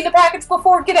never seen the package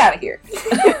before? Get out of here."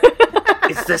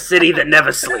 It's the city that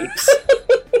never sleeps.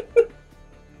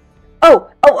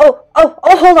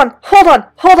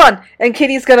 Hold on. And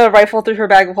Kitty's gonna rifle through her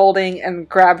bag of holding and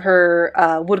grab her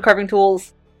wood carving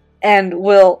tools and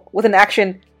will, with an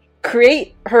action,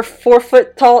 create her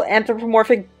 4-foot tall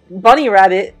anthropomorphic bunny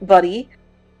rabbit buddy.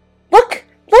 Look!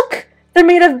 They're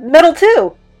made of metal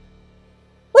too!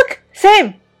 Look!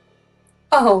 Same!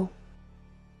 Oh.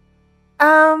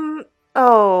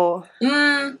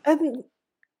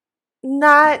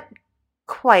 Not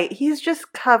quite. He's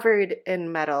just covered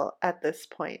in metal at this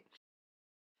point.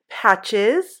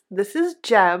 Patches, this is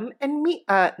Jem and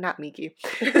not Miki.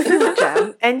 This is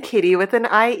Jem and Kitty with an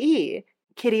IE.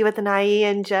 Kitty with an IE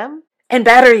and Jem. And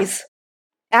batteries!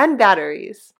 And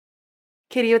batteries.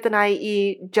 Kitty with an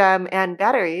IE, Jem, and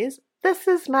batteries. This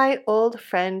is my old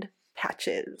friend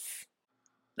Patches.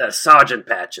 The Sergeant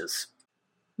Patches.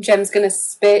 Jem's gonna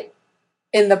spit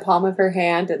in the palm of her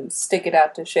hand and stick it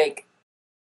out to shake.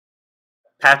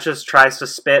 Patches tries to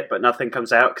spit, but nothing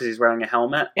comes out because he's wearing a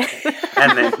helmet.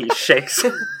 And then he shakes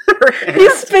her hand. He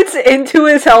spits into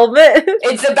his helmet!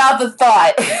 It's about the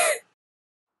thought.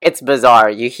 It's bizarre.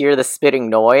 You hear the spitting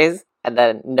noise, and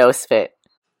then no spit.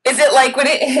 Is it like when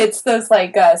it hits those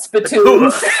like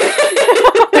spittoons?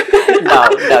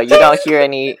 No, you don't hear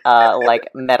any like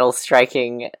metal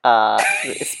striking,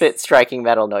 spit striking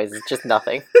metal noises. Just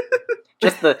nothing.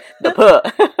 Just the puh.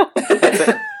 That's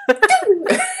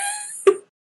it.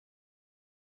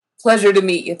 Pleasure to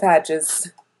meet you,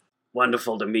 Patches.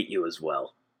 Wonderful to meet you as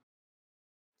well.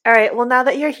 All right, well, now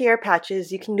that you're here,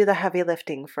 Patches, you can do the heavy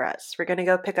lifting for us. We're going to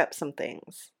go pick up some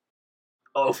things.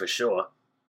 Oh, for sure.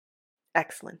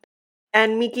 Excellent.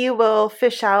 And Miki will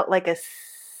fish out like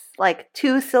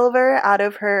 2 silver out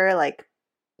of her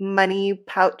money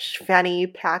pouch fanny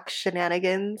pack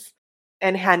shenanigans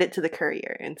and hand it to the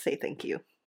courier and say thank you.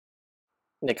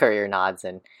 The courier nods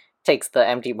and takes the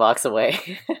empty box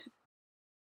away.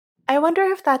 I wonder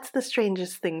if that's the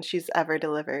strangest thing she's ever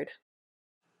delivered.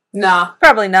 Nah,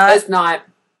 Probably not. it's not.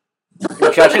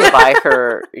 Judging by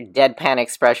her deadpan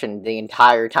expression the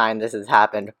entire time this has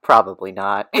happened, probably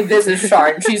not. This is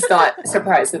Sharn. She's not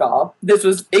surprised at all. This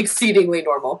was exceedingly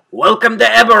normal. Welcome to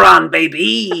Eberron,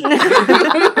 baby!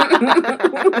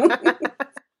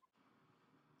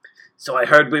 So I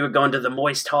heard we were going to the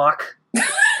Moist Hawk.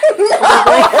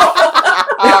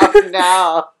 Oh,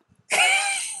 no.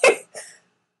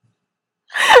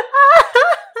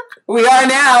 We are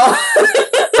now.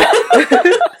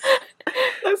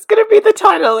 That's gonna be the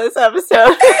title of this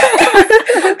episode.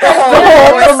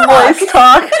 The voice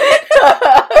talk.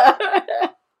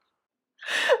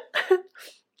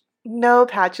 No,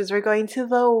 Patches, we're going to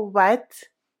the Wet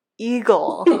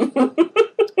Eagle.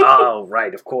 Oh,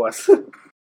 right, of course.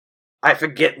 I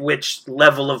forget which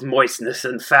level of moistness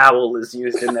and foul is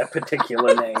used in that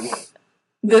particular name.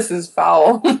 This is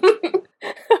foul.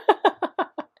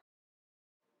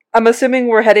 I'm assuming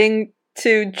we're heading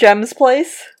to Jem's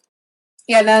place.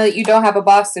 Yeah, now that you don't have a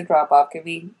box to drop off, can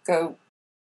we go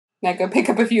pick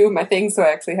up a few of my things so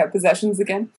I actually have possessions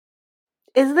again?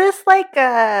 Is this like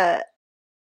a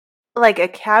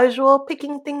casual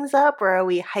picking things up, or are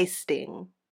we heisting?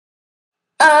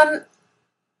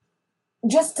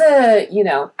 Just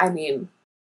to,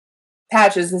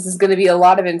 Patches, this is going to be a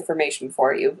lot of information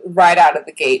for you right out of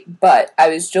the gate, but I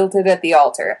was jilted at the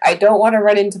altar. I don't want to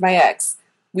run into my ex.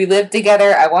 We live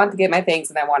together, I want to get my things,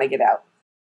 and I want to get out.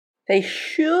 They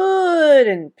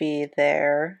shouldn't be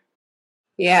there.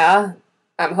 Yeah,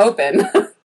 I'm hoping.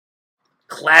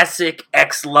 Classic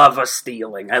ex-lover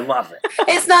stealing. I love it.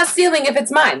 It's not stealing if it's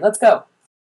mine. Let's go.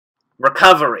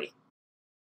 Recovery.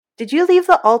 Did you leave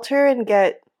the altar and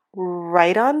get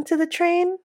right onto the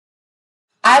train?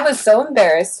 I was so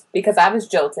embarrassed because I was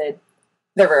jilted.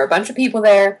 There were a bunch of people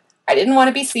there. I didn't want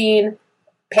to be seen.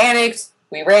 Panicked.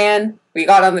 We ran. We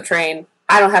got on the train.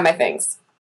 I don't have my things.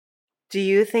 Do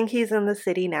you think he's in the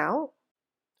city now?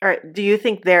 Or do you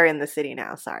think they're in the city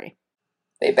now? Sorry.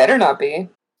 They better not be.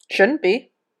 Shouldn't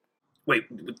be.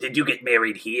 Wait, did you get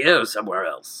married here or somewhere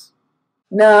else?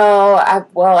 No,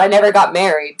 I never got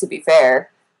married, to be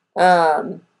fair.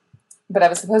 But I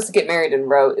was supposed to get married in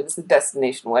Rote. It was a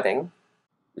destination wedding.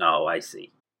 Oh, I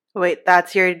see. Wait,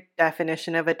 that's your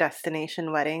definition of a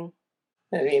destination wedding?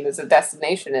 I mean, it's a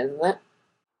destination, isn't it?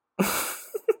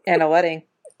 And a wedding.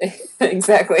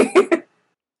 Exactly.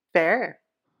 Fair.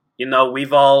 You know,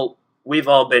 we've all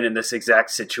been in this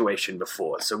exact situation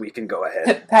before, so we can go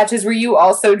ahead. Patches, were you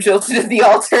also jilted at the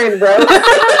altar in Rote?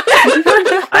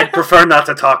 I'd prefer not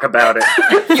to talk about it.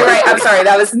 You're right. I'm sorry.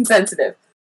 That was insensitive.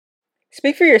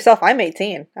 Speak for yourself. I'm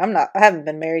 18. I haven't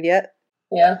been married yet.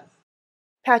 Yeah.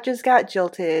 Patches got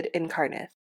jilted in Carnith.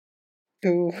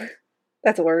 Ooh,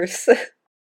 that's worse.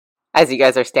 As you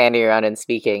guys are standing around and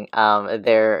speaking,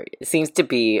 there seems to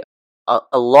be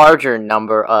a larger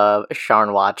number of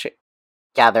Sharn Watch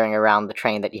gathering around the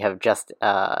train that you have just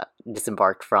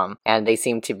disembarked from, and they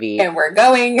seem to be... And we're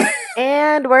going.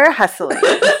 And we're hustling.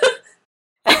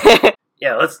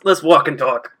 Yeah, let's walk and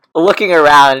talk. looking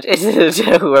around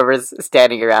to whoever's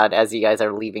standing around as you guys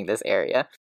are leaving this area.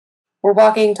 We're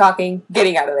walking, talking,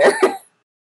 getting out of there.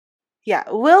 Yeah,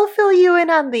 we'll fill you in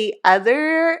on the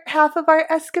other half of our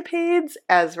escapades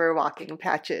as we're walking,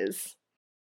 Patches.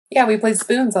 Yeah, we played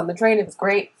spoons on the train. It was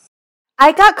great.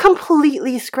 I got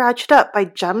completely scratched up by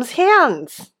Jem's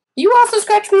hands. You also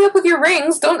scratched me up with your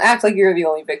rings. Don't act like you're the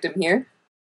only victim here.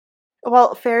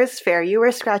 Well, fair is fair. You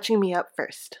were scratching me up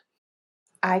first.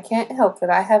 I can't help that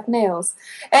I have nails.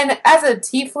 And as a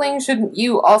tiefling, shouldn't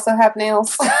you also have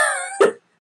nails?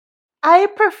 I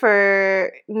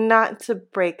prefer not to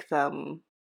break them.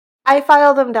 I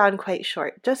file them down quite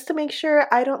short, just to make sure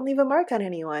I don't leave a mark on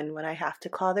anyone when I have to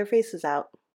claw their faces out.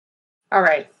 All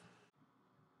right.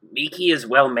 Miki is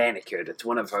well manicured. It's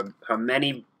one of her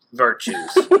many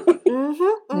virtues.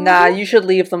 Nah, you should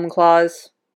leave them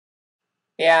claws.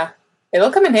 Yeah,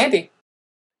 it'll come in handy.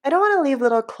 I don't want to leave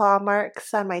little claw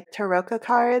marks on my Taroka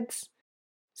cards,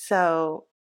 so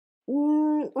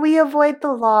we avoid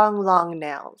the long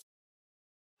nails.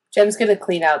 Jem's gonna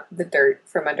clean out the dirt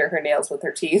from under her nails with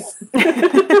her teeth.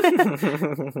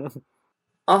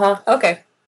 Okay.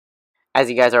 As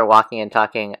you guys are walking and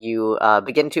talking, you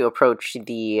begin to approach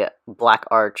the Black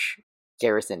Arch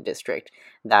Garrison District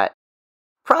that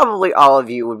probably all of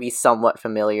you would be somewhat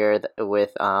familiar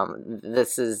with.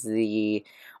 This is the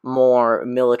more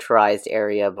militarized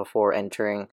area before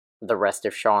entering the rest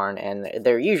of Sharn, and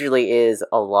there usually is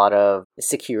a lot of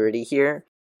security here,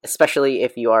 especially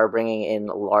if you are bringing in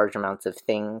large amounts of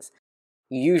things.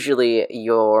 usually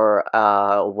your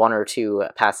one or two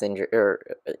passenger or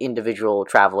individual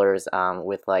travelers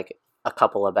with like a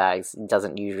couple of bags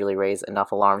doesn't usually raise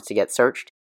enough alarms to get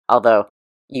searched. Although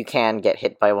you can get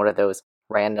hit by one of those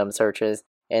random searches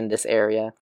in this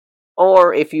area.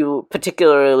 Or if you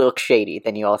particularly look shady,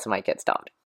 then you also might get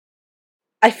stopped.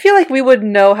 I feel like we would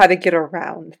know how to get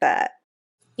around that.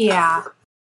 Yeah.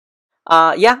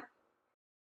 Yeah.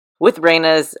 With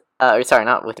Reina's, sorry,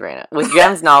 not with Reina. With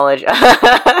Jem's knowledge,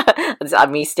 it's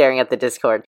me staring at the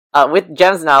Discord. With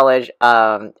Jem's knowledge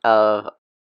of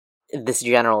this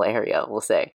general area, we'll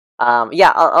say.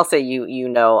 Yeah, I'll say you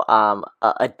know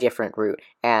a different route,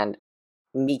 and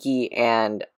Miki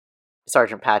and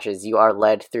Sergeant Patches, you are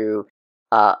led through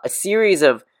a series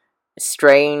of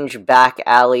strange back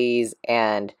alleys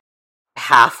and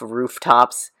half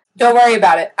rooftops Don't worry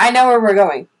about it. I know where we're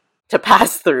going. to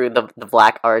pass through the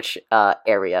Black Arch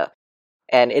area.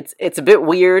 And it's a bit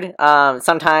weird.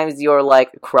 Sometimes you're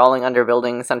like crawling under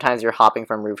buildings, sometimes you're hopping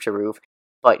from roof to roof,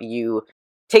 but you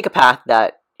take a path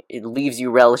that it leaves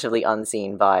you relatively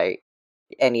unseen by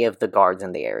any of the guards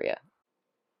in the area.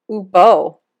 Ooh,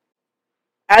 Bo.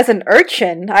 As an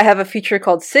urchin, I have a feature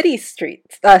called City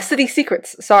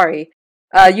Secrets, sorry.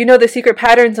 You know the secret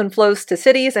patterns and flows to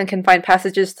cities and can find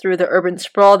passages through the urban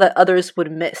sprawl that others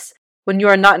would miss. When you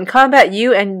are not in combat,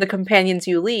 you and the companions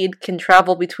you lead can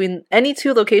travel between any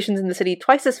two locations in the city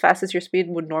twice as fast as your speed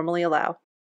would normally allow.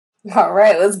 All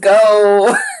right, let's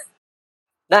go.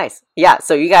 Nice. Yeah,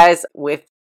 so you guys, with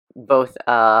both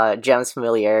Jem's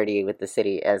familiarity with the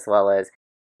city as well as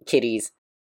Kitty's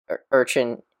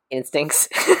urchin instincts.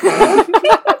 Because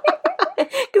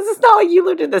it's not like you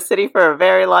lived in the city for a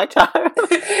very long time.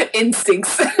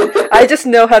 Instincts. I just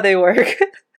know how they work.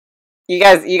 You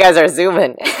guys are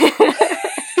zooming.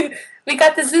 We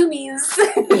got the zoomies.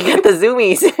 You got the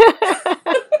zoomies.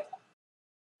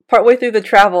 Partway through the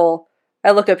travel,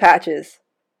 I look at Patches.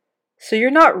 So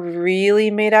you're not really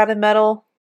made out of metal?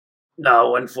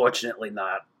 No, unfortunately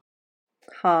not.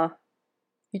 Huh.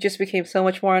 You just became so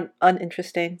much more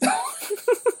uninteresting.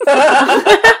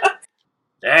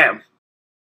 Damn.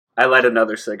 I light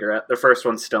another cigarette. The first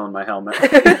one's still in my helmet.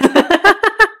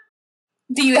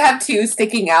 Do you have two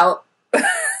sticking out?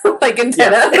 Like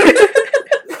antenna?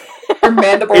 Or In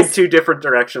mandibles? two different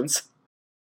directions.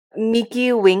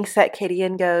 Miki winks at Kitty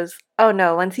and goes, "Oh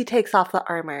no, once he takes off the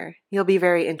armor, you'll be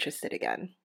very interested again."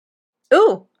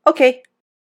 Ooh, okay.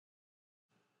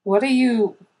 What are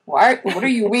you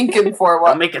winking for? I'll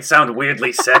What? make it sound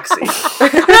weirdly sexy.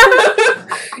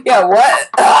 Yeah, what?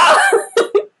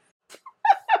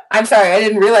 I'm sorry, I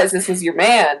didn't realize this was your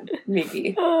man,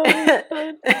 Miki.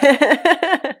 I'm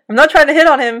not trying to hit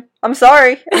on him. I'm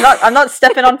sorry. I'm not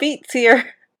stepping on feet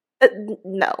here.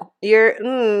 No,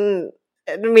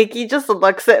 Miki just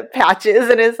looks at Patches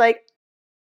and is like,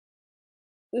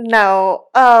 "No,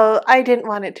 I didn't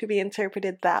want it to be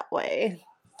interpreted that way."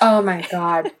 Oh my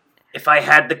god. If I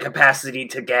had the capacity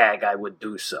to gag, I would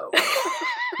do so.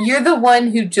 You're the one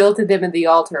who jilted them at the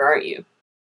altar, aren't you?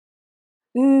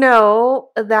 No,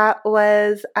 that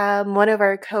was one of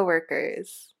our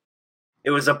coworkers. It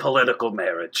was a political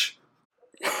marriage.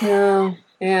 No.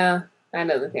 Yeah, I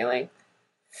know the feeling.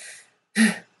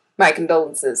 My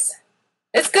condolences.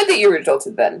 It's good that you were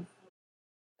jilted then.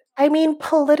 I mean,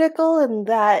 political in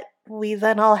that we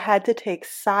then all had to take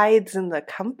sides in the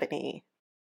company.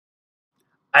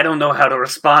 I don't know how to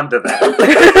respond to that.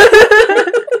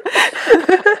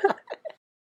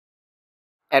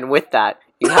 And with that,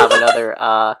 you have another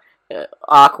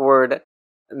awkward,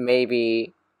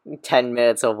 maybe 10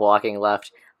 minutes of walking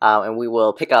left, and we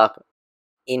will pick up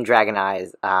in Dragon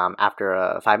Eyes after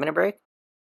a 5-minute break.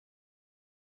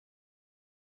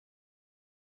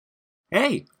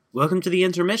 Hey, welcome to the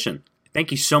intermission.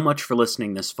 Thank you so much for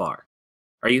listening this far.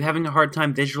 Are you having a hard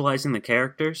time visualizing the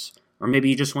characters? Or maybe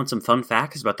you just want some fun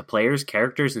facts about the players,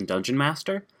 characters, and Dungeon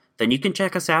Master? Then you can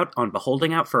check us out on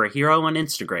Beholding Out for a Hero on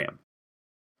Instagram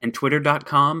and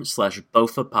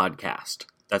twitter.com/bofapodcast.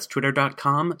 That's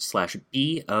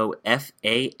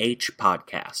twitter.com/BOFAH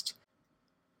podcast.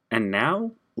 And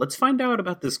now, let's find out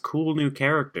about this cool new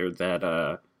character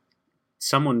that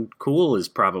someone cool is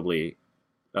probably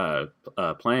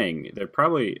playing. They're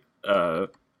probably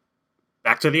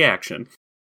back to the action.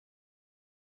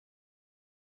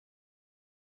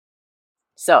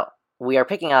 So, we are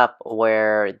picking up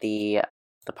where the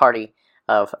party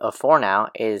of 4 now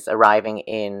is arriving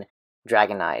in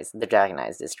Dragon Eyes, the Dragon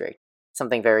Eyes district.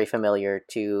 Something very familiar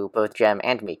to both Jem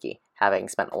and Miki, having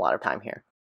spent a lot of time here.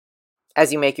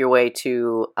 As you make your way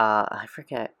to, I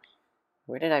forget,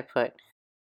 where did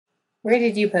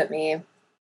you put me?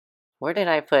 Where did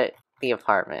I put the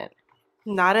apartment?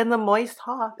 Not in the moist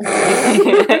hawk.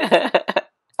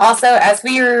 Also, as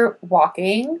we are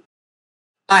walking,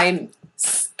 I'm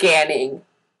scanning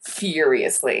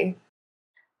furiously.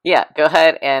 Yeah, go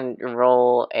ahead and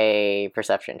roll a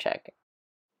perception check.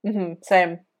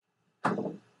 Same.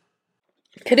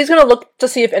 Kitty's gonna look to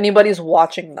see if anybody's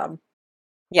watching them.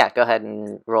 Yeah, go ahead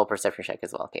and roll a perception check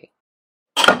as well, Kate.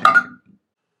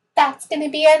 That's gonna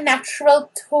be a natural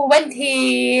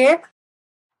 20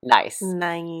 Nice.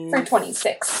 Nice. for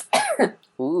 26.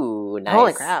 Ooh, nice.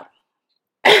 Holy crap.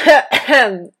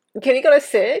 Kitty got a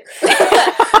 6?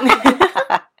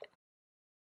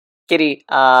 Kitty,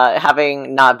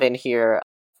 having not been here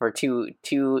for two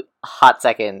hot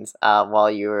seconds while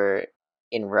you were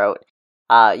en route,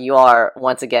 you are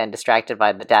once again distracted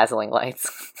by the dazzling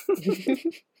lights.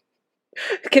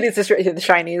 Kitty's distracted the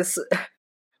shinies.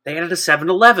 They added a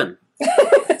 7-Eleven.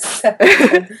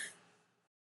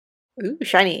 Ooh,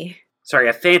 shiny. Sorry,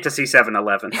 a fantasy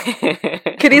 7-Eleven.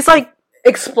 Kitty's like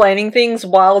explaining things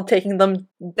while taking them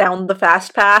down the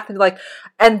fast path,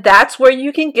 and that's where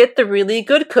you can get the really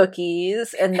good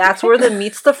cookies, and that's where the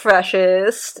meat's the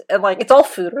freshest, and it's all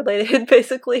food related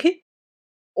basically,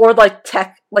 or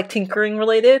tech, tinkering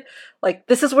related.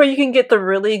 This is where you can get the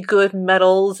really good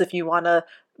metals if you want to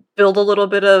build a little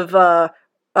bit of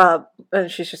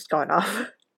and she's just going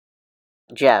off.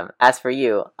 Gem, as for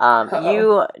you,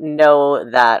 you know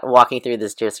that walking through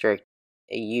this district,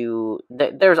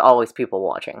 there's always people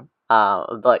watching,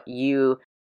 but you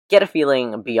get a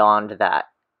feeling beyond that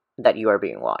you are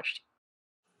being watched.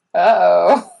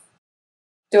 Uh-oh.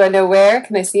 Do I know where?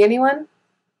 Can I see anyone?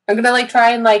 I'm gonna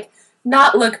try and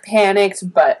not look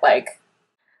panicked, but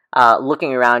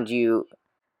looking around you,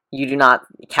 you do not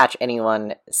catch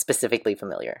anyone specifically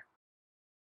familiar.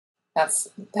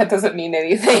 That doesn't mean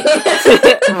anything.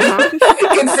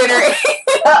 Considering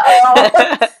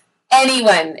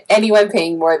anyone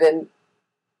paying more than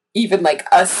even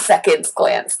a second's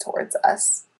glance towards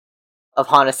us.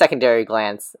 Upon a secondary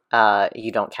glance,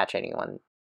 you don't catch anyone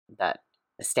that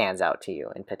stands out to you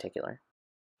in particular.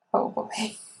 Oh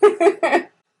boy.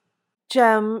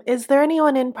 Jem, is there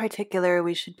anyone in particular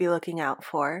we should be looking out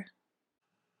for?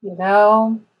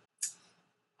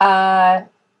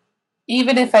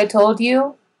 Even if I told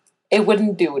you, it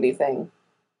wouldn't do anything.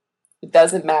 It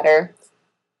doesn't matter.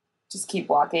 Just keep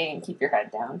walking and keep your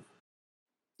head down.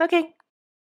 Okay.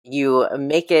 You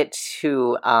make it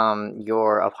to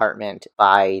your apartment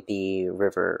by the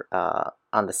river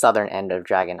on the southern end of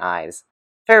Dragon Eyes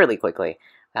fairly quickly,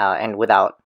 and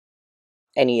without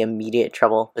any immediate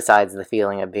trouble besides the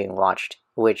feeling of being watched,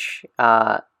 which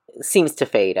seems to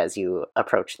fade as you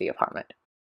approach the apartment.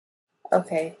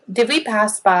 Okay. Did we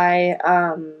pass by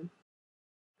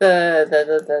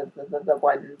the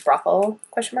one brothel ?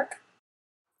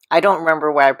 I don't remember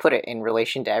where I put it in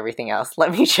relation to everything else.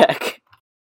 Let me check.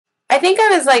 I think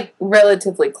I was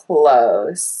relatively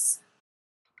close.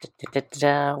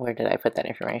 Where did I put that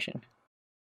information?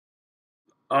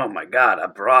 Oh my god, a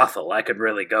brothel. I could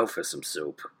really go for some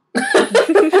soup. I'm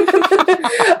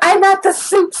at the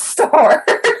soup store.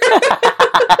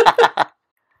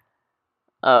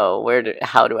 Oh,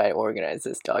 how do I organize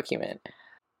this document?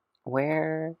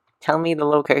 Where? Tell me the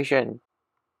location.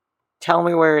 Tell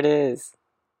me where it is.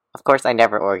 Of course, I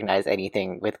never organize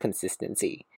anything with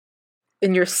consistency.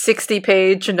 In your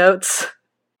 60-page notes.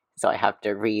 So I have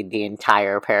to read the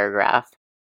entire paragraph.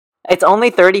 It's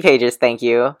only 30 pages, thank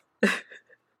you.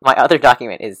 My other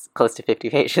document is close to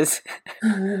 50 pages.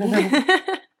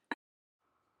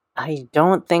 I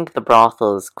don't think the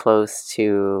brothel is close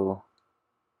to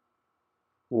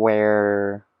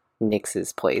where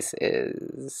Nyx's place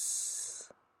is.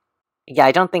 Yeah,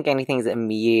 I don't think anything's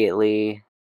immediately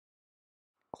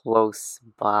close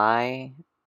by.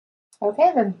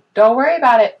 Okay, then don't worry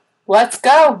about it. Let's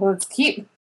go. Let's keep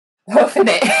moving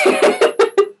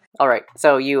it. Alright,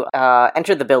 so you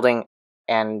enter the building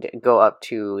and go up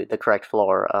to the correct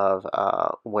floor of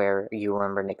where you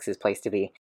remember Nyx's place to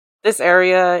be. This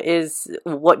area is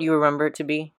what you remember it to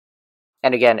be.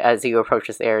 And again, as you approach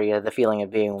this area, the feeling of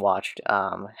being watched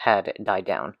had died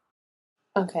down.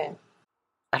 Okay.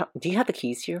 Do you have the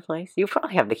keys to your place? You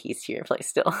probably have the keys to your place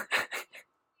still.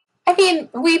 I mean,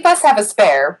 we must have a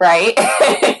spare, right?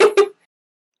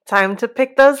 Time to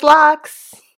pick those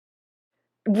locks.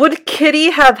 Would Kitty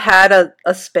have had a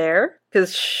spare?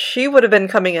 Because she would have been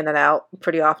coming in and out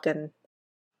pretty often.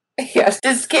 Yes.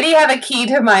 Does Kitty have a key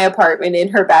to my apartment in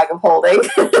her bag of holding?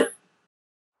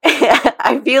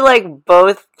 I feel like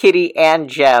both Kitty and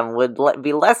Gem would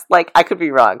be less I could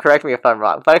be wrong, correct me if I'm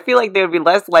wrong, but I feel like they would be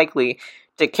less likely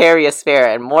to carry a spare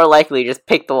and more likely just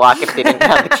pick the lock if they didn't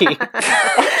have the key.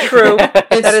 True.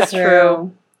 That is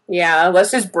true. Yeah,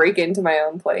 let's just break into my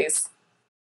own place.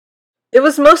 It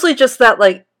was mostly just that,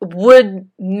 like, would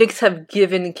Nyx have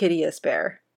given Kitty a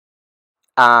spare?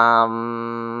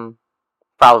 Probably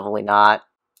not.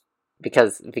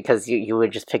 Because you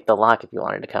would just pick the lock if you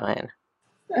wanted to come in.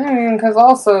 Because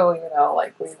also,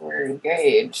 like, we were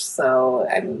engaged, so,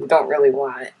 we don't really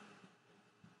want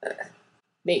an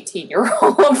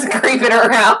 18-year-old creeping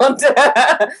around.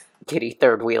 Kitty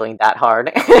third wheeling that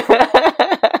hard.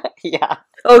 Yeah.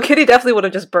 Oh, Kitty definitely would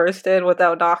have just burst in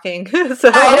without knocking.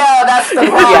 So I know, that's the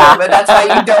problem, Yeah. but that's why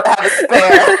you don't have a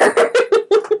spare.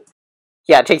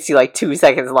 Yeah, it takes you like 2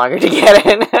 seconds longer to get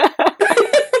in.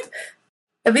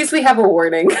 At least we have a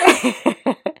warning.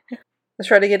 let's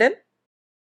try to get in.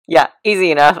 Yeah,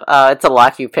 easy enough. It's a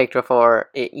lock you picked before.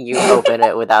 You open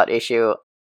it without issue.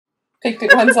 Picked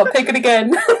it once, I'll pick it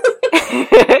again.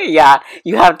 Yeah,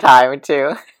 you have time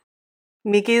too.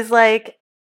 Miki's like,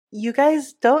 you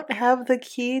guys don't have the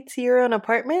key to your own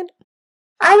apartment?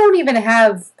 I don't even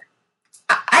have...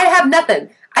 I have nothing.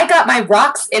 I got my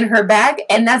rocks in her bag,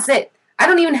 and that's it. I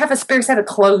don't even have a spare set of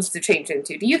clothes to change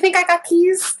into. Do you think I got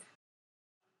keys?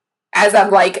 As I'm,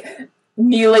 like,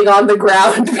 kneeling on the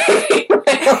ground, picking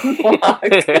my own lock.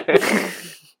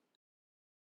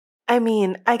 I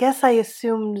mean, I guess I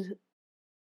assumed...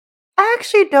 I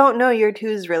actually don't know your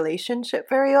two's relationship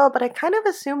very well, but I kind of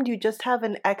assumed you just have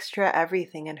an extra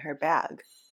everything in her bag.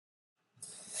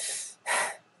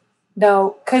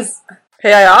 No, because...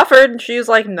 Hey, I offered, and she was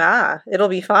like, nah, it'll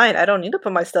be fine. I don't need to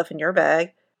put my stuff in your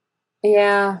bag.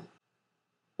 Yeah.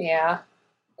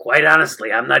 Quite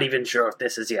honestly, I'm not even sure if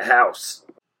this is your house.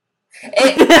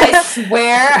 I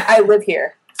swear I live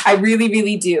here. I really,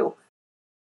 really do.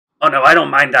 Oh no, I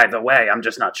don't mind either way, I'm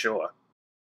just not sure.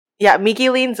 Yeah, Miki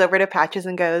leans over to Patches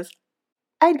and goes,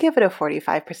 I'd give it a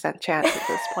 45% chance at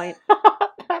this point.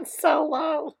 That's so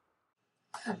low.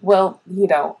 Well,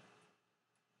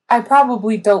 I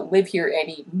probably don't live here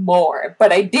anymore,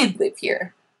 but I did live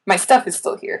here. My stuff is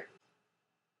still here.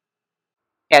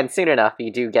 And soon enough,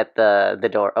 you do get the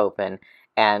door open,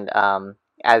 and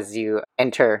as you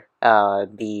enter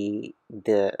the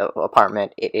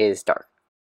apartment, it is dark.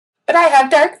 But I have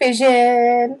dark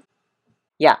vision.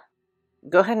 Yeah.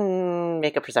 Go ahead and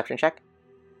make a perception check.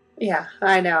 Yeah,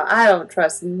 I know. I don't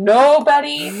trust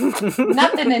nobody.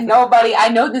 Nothing and nobody. I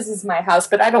know this is my house,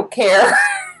 but I don't care.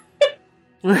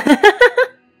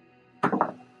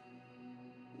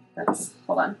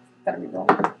 Hold on. Gotta re-roll.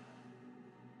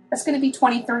 That's gonna be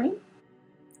 23.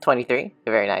 23.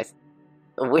 Very nice.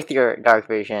 With your dark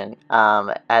vision,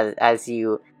 as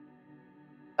you...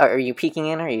 Are you peeking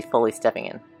in, or are you fully stepping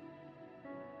in?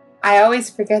 I always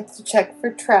forget to check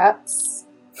for traps.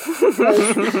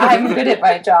 I'm good at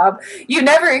my job. You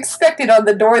never expected on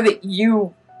the door that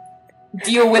you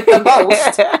deal with the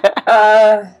most.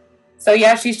 So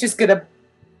yeah, she's just gonna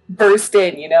burst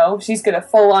in, She's gonna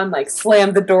full on,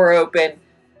 slam the door open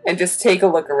and just take a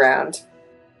look around.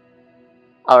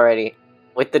 Alrighty.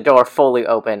 With the door fully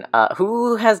open,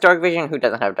 who has dark vision, who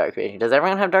doesn't have dark vision? Does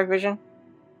everyone have dark vision?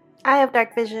 I have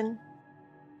dark vision.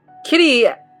 Kitty,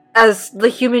 as the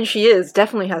human she is,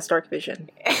 definitely has dark vision.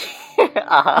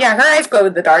 Uh-huh. Yeah, her eyes glow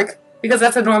in the dark, because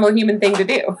that's a normal human thing to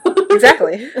do.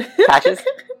 Exactly. Patches?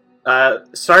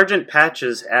 Sergeant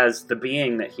Patches, as the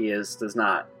being that he is, does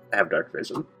not have dark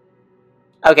vision.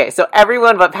 Okay, so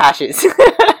everyone but Patches.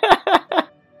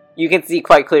 You can see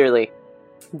quite clearly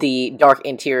the dark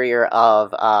interior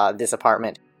of this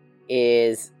apartment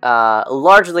is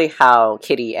largely how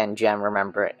Kitty and Jem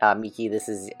remember it. Miki, this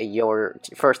is your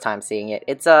first time seeing it.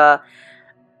 It's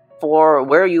for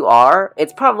where you are,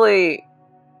 it's probably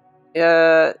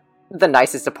the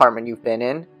nicest apartment you've been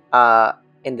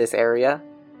in this area,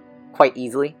 quite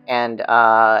easily. And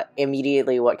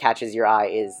immediately what catches your eye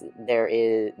is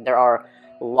there are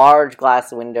large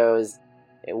glass windows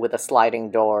with a sliding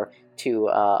door to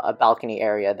a balcony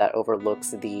area that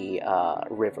overlooks the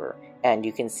river, and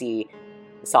you can see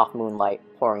soft moonlight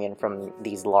pouring in from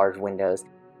these large windows,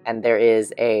 and there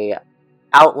is a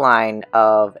outline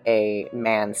of a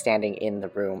man standing in the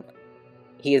room.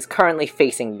 He is currently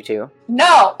facing you two.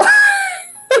 No!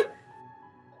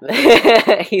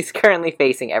 He's currently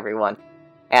facing everyone,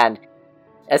 and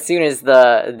as soon as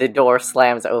the door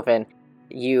slams open,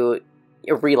 you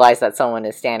realize that someone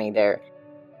is standing there.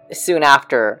 Soon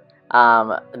after,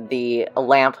 the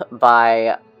lamp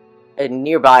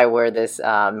nearby where this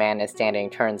man is standing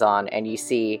turns on, and you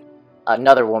see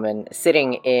another woman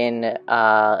sitting in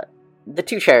the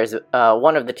two chairs,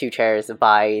 one of the two chairs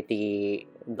by the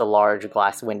large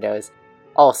glass windows,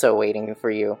 also waiting for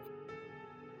you.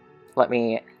 Let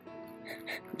me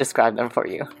describe them for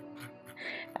you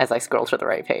as I scroll to the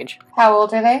right page. How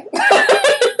old are they?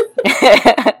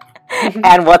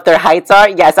 And what their heights are?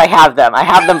 Yes, I have them. I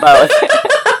have them both.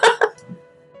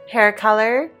 Hair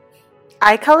color?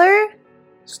 Eye color?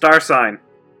 Star sign.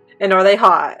 And are they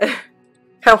hot?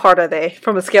 How hard are they?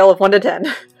 From a scale of 1 to 10.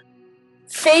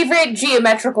 Favorite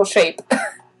geometrical shape?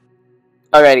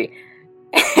 Alrighty.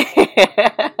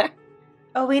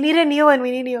 Oh, we need a new one.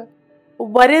 We need a new one.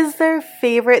 What is their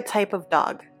favorite type of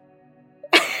dog?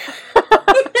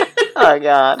 Oh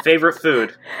god. Favorite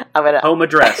food. I'm gonna Home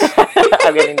address.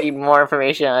 I'm gonna need more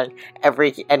information on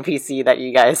every NPC that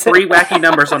you guys 3 wacky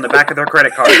numbers on the back of their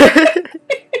credit card. What's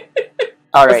the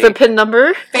Alright. PIN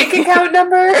number? Bank account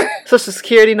number? Social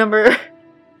security number?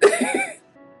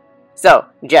 So,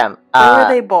 Jem, Where were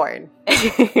they born?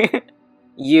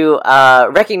 you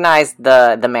recognize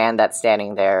the man that's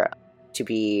standing there to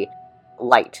be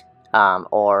Light,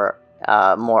 or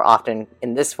more often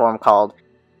in this form called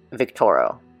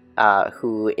Victoro,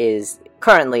 who is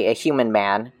currently a human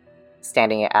man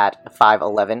standing at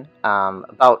 5'11",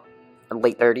 about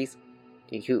late 30s,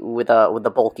 with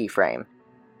a bulky frame.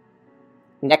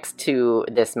 Next to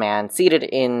this man, seated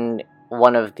in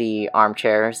one of the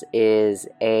armchairs, is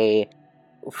a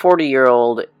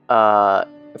 40-year-old,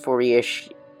 40-ish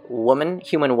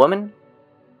human woman.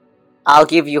 I'll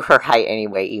give you her height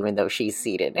anyway, even though she's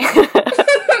seated.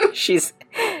 she's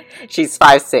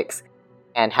 5'6",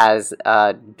 and has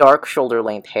dark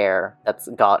shoulder-length hair that's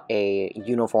got a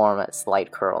uniform slight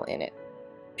curl in it.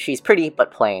 She's pretty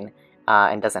but plain,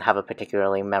 and doesn't have a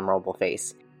particularly memorable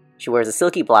face. She wears a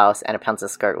silky blouse and a pencil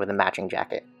skirt with a matching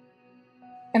jacket.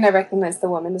 And I recognize the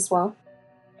woman as well.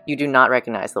 You do not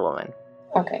recognize the woman.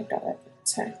 Okay, got it.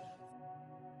 Sorry.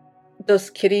 Does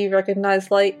Kitty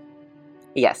recognize Light?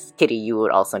 Yes, Kitty, you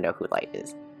would also know who Light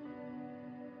is.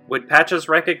 Would Patches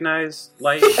recognize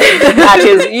Light?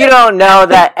 Patches, you don't know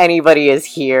that anybody is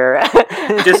here.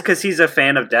 Just because he's a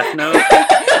fan of Death Note?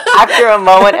 After a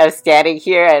moment of standing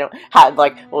here and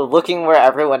looking where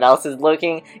everyone else is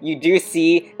looking, you do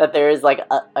see that there is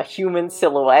a human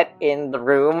silhouette in the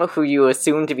room who you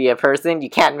assume to be a person. You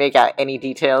can't make out any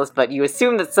details, but you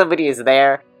assume that somebody is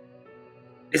there.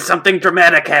 Is something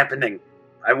dramatic happening?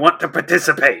 I want to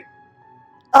participate.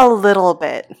 A little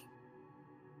bit.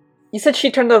 You said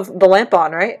she turned the lamp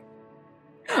on, right?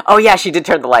 Oh yeah, she did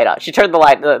turn the light on. She turned the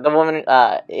light. The woman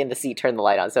in the seat turned the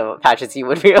light on, so Patches, you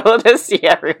would be able to see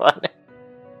everyone.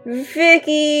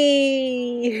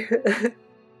 Vicky!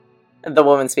 The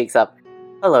woman speaks up.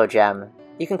 Hello, Jem.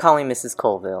 You can call me Mrs.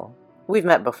 Colville. We've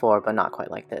met before, but not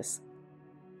quite like this.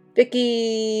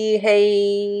 Vicky,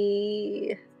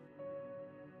 hey.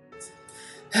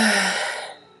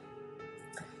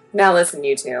 Now listen,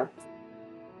 you two.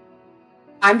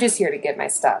 I'm just here to get my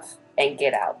stuff and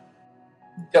get out.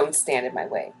 Don't stand in my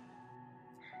way.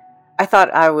 I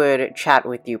thought I would chat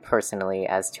with you personally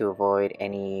as to avoid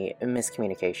any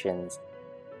miscommunications.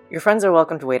 Your friends are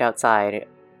welcome to wait outside.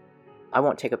 I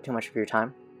won't take up too much of your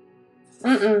time.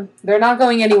 They're not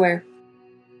going anywhere.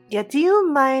 Yeah, do you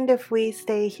mind if we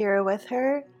stay here with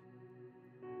her?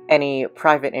 Any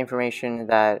private information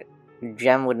that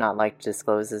Jem would not like to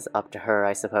disclose is up to her,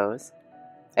 I suppose.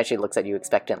 And she looks at you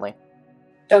expectantly.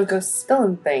 Don't go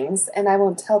spilling things, and I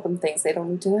won't tell them things they don't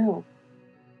need to know.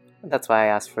 That's why I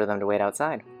asked for them to wait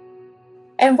outside.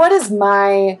 And what does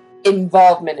my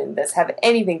involvement in this have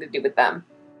anything to do with them?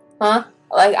 Huh?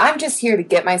 I'm just here to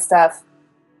get my stuff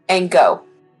and go.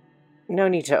 No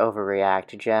need to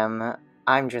overreact, Jem.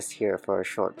 I'm just here for a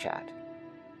short chat.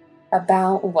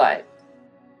 About what?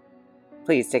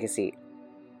 Please take a seat.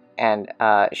 And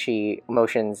she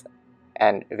motions,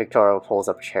 and Victoria pulls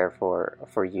up a chair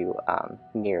for you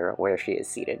near where she is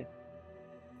seated.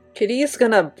 Kitty's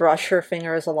gonna brush her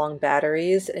fingers along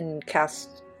batteries and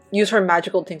use her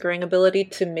magical tinkering ability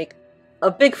to make a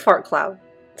big fart cloud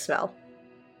smell.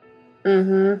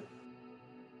 Mm-hmm.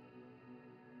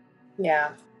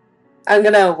 Yeah. I'm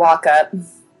gonna walk up.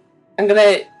 I'm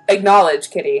gonna acknowledge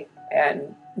Kitty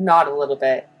and nod a little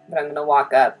bit, but I'm gonna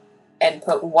walk up and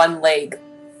put one leg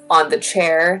on the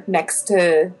chair next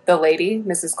to the lady,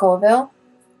 Mrs. Colville.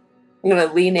 I'm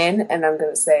gonna lean in and I'm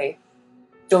gonna say,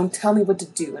 "Don't tell me what to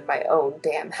do in my own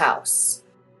damn house."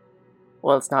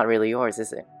 Well, it's not really yours,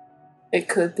 is it? It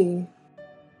could be.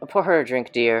 Pour her a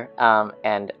drink, dear,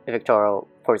 and Victoria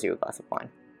pours you a glass of wine.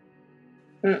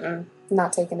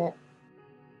 Not taking it.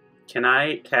 Can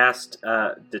I cast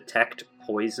Detect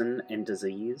Poison and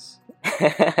Disease?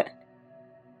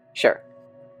 Sure.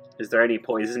 Is there any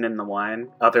poison in the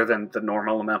wine, other than the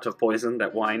normal amount of poison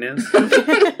that wine is?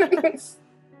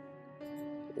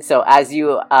 So as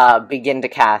you begin to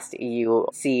cast, you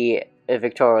see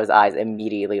Victoria's eyes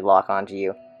immediately lock onto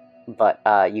you. but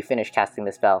you finish casting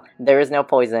the spell. There is no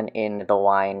poison in the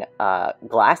wine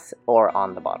glass or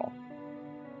on the bottle.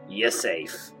 You're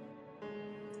safe.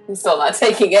 I'm still not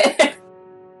taking it.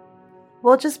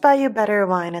 We'll just buy you better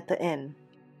wine at the inn.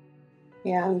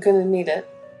 Yeah, I'm gonna need it.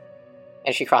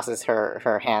 And she crosses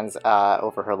her hands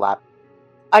over her lap.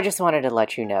 I just wanted to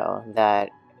let you know that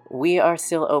we are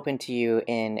still open to you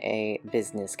in a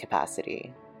business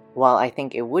capacity. While I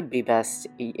think it would be best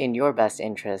in your best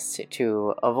interest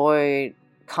to avoid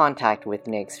contact with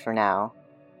Nyx for now,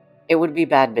 it would be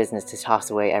bad business to toss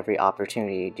away every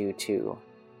opportunity due to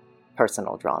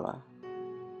personal drama.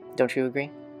 Don't you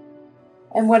agree?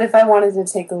 And what if I wanted to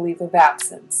take a leave of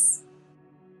absence?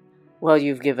 Well,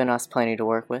 you've given us plenty to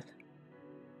work with.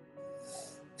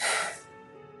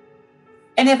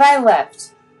 And if I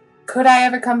left, could I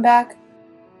ever come back?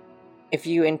 If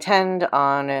you intend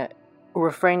on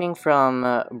refraining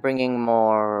from bringing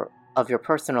more of your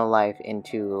personal life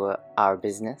into our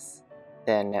business,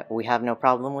 then we have no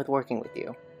problem with working with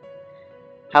you.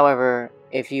 However,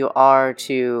 if you are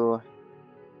to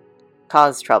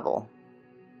cause trouble,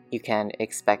 you can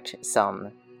expect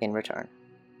some in return.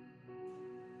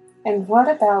 And what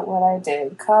about what I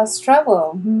did cause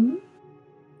trouble,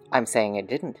 I'm saying it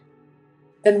didn't.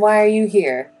 Then why are you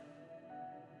here?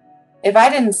 If I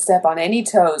didn't step on any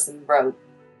toes and rope,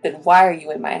 then why are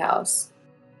you in my house?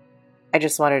 I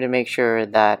just wanted to make sure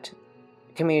that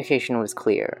communication was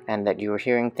clear and that you were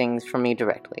hearing things from me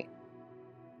directly.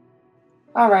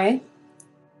 Alright.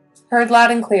 Heard loud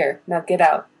and clear. Now get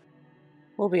out.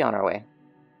 We'll be on our way.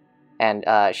 And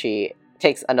she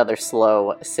takes another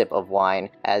slow sip of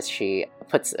wine as she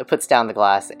puts down the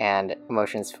glass and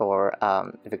motions for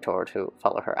Victoria to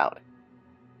follow her out.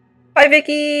 Bye,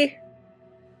 Vicky!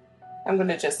 I'm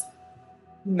gonna just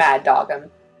mad dog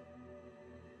him.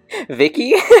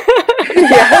 Vicky?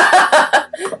 Yeah.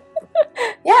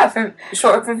 Yeah, for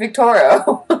short for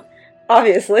Victorio.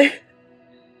 Obviously.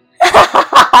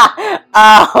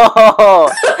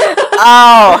 Oh!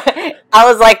 I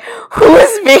was like, who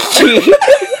is Vicky?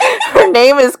 Her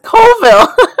name is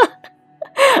Colville.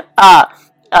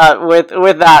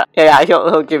 With that, yeah,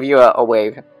 he'll give you a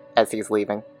wave as he's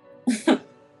leaving.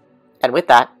 And with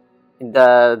that,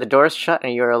 the door's shut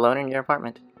and you're alone in your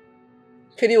apartment.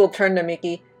 Kitty will turn to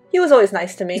Mickey. He was always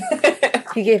nice to me.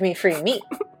 He gave me free meat.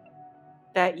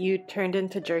 That you turned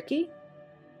into jerky?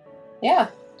 Yeah.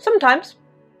 Sometimes.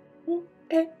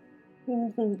 Okay.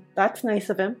 That's nice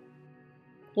of him.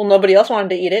 Well, nobody else wanted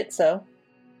to eat it, so.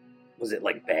 Was it,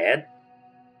 like, bad?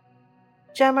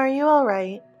 Jem, are you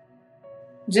alright?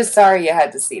 Just sorry you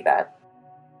had to see that.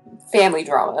 Family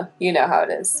drama. You know how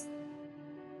it is.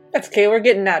 That's okay, we're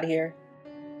getting out of here.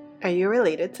 Are you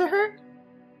related to her?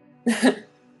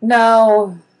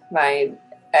 No, my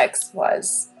ex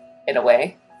was, in a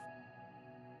way.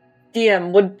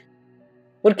 DM, would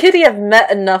Kitty have met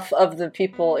enough of the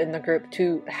people in the group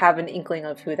to have an inkling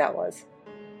of who that was?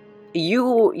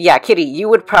 Kitty, you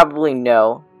would probably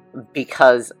know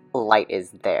because Light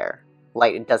is there.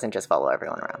 Light doesn't just follow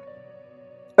everyone around.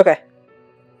 Okay.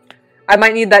 I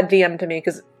might need that DM to me,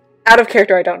 because out of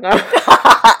character I don't know.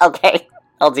 Okay,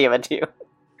 I'll DM it to you.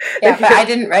 Yeah, but I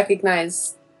didn't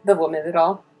recognize the woman at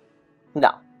all.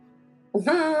 No.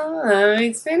 That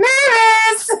makes me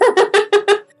nervous!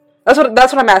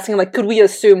 That's what I'm asking, like, could we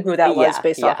assume who that was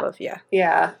based off of? Yeah.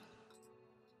 Yeah.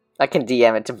 I can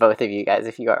DM it to both of you guys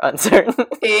if you are uncertain.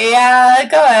 Yeah,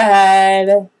 go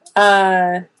ahead.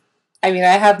 I mean,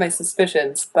 I have my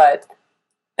suspicions, but...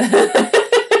 That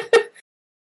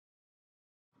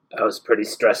was pretty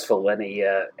stressful.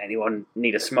 Anyone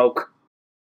need a smoke?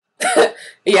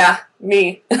 Yeah,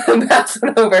 me. Pass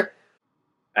it over.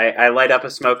 I light up a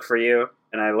smoke for you,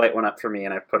 and I light one up for me,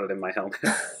 and I put it in my helmet.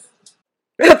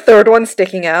 The third one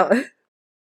sticking out.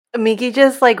 Miki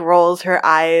just, rolls her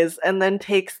eyes and then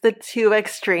takes the two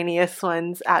extraneous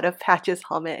ones out of Patch's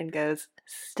helmet and goes,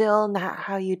 "Still not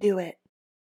how you do it."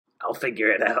 I'll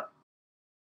figure it out.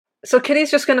 So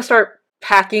Kitty's just gonna start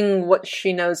packing what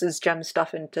she knows is gem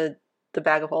stuff into the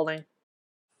bag of holding.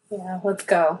 Yeah, let's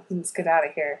go. Let's get out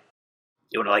of here.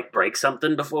 You want to, break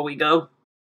something before we go?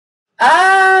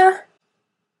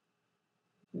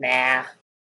 Nah.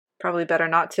 Probably better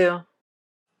not to.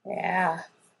 Yeah.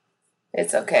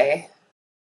 It's okay.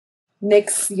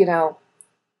 Nyx,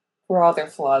 for all their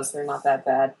flaws, they're not that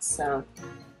bad, so...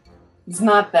 It's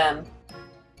not them.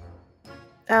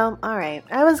 Alright.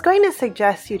 I was going to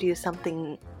suggest you do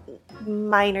something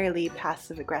minorly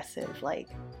passive-aggressive, like...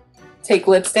 Take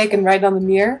lipstick and write on the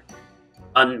mirror?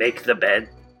 Unmake the bed?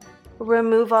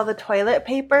 Remove all the toilet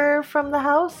paper from the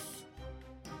house?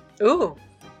 Ooh.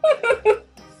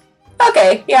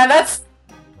 Okay, yeah, that's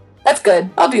That's good.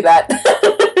 I'll do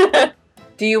that.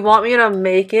 Do you want me to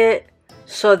make it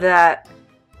so that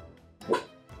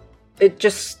it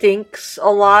just stinks a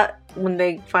lot when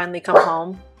they finally come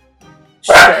home?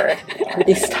 Sure.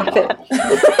 Maybe stop it.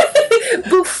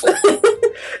 Boof.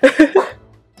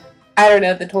 I don't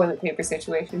know the toilet paper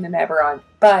situation in Eberron,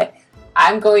 but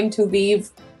I'm going to leave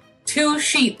 2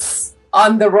 sheets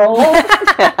on the roll.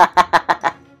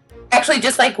 Actually,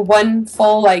 just like one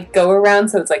full go around,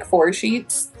 so it's like 4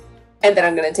 sheets, and then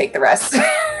I'm gonna take the rest.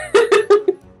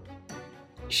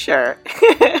 Sure.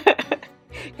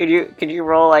 Could you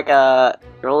roll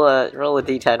roll a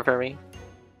d10 for me?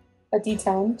 A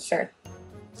D10, sure.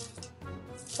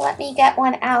 Let me get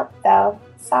one out, though.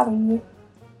 Sorry.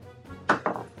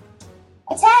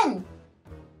 A 10.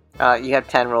 You have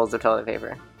 10 rolls of toilet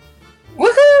paper.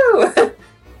 Woohoo!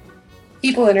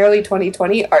 People in early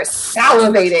 2020 are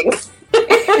salivating.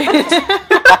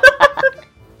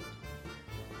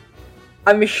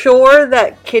 I'm sure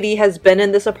that Kitty has been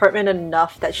in this apartment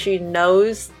enough that she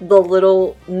knows the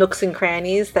little nooks and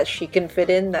crannies that she can fit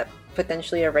in that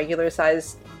potentially a regular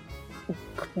sized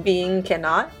being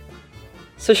cannot.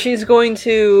 So she's going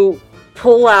to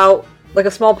pull out like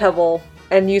a small pebble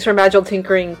and use her magical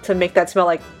tinkering to make that smell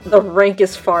like the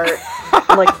rankest fart.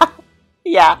 And,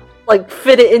 Yeah.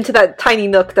 Fit it into that tiny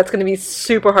nook that's going to be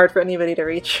super hard for anybody to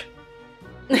reach.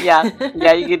 Yeah,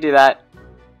 you could do that.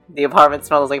 The apartment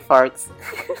smells like farts.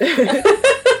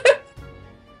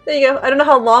 There you go. I don't know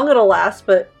how long it'll last,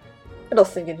 but it'll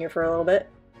sink in here for a little bit.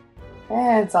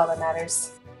 It's all that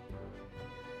matters.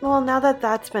 Well, now that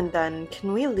that's been done,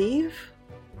 can we leave?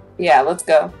 Yeah, let's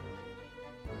go.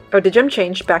 Oh, did Jem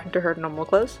change back into her normal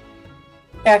clothes?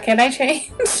 Yeah, can I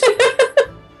change?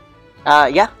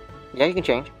 Yeah. Yeah, you can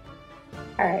change.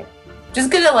 Alright. Just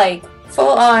gonna, full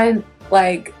on,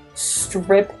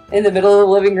 strip in the middle of the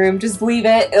living room. Just leave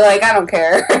it. I don't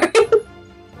care.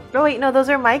 Oh, wait, no, those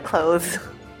are my clothes.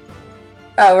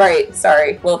 Oh, right.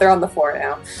 Sorry. Well, they're on the floor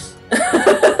now.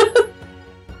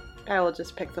 I will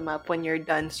just pick them up when you're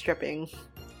done stripping.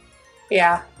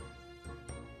 Yeah.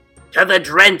 To the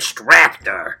drenched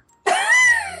raptor!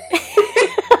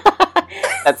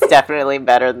 That's definitely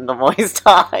better than the voice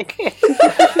talk.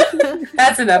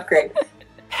 That's an upgrade.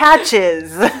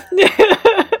 Patches!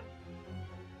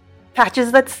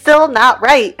 Patches, that's still not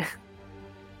right.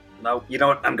 No, you know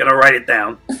what? I'm gonna write it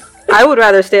down. I would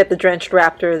rather stay at the drenched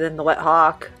raptor than the wet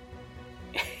hawk.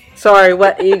 Sorry,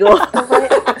 wet eagle.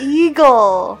 Wet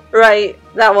eagle! Right,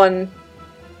 that one.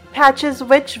 Patches,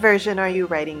 which version are you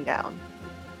writing down?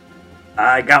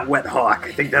 I got wet hawk.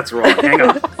 I think that's wrong. Hang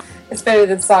on. It's better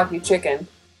than soggy chicken.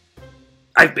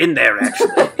 I've been there, actually.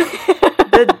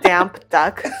 The damp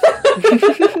duck.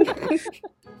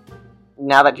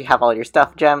 Now that you have all your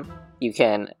stuff, Jem, you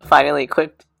can finally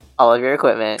equip all of your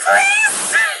equipment.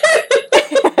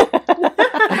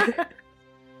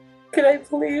 Can I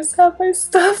please have my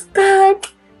stuff back?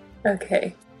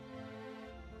 Okay.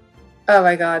 Oh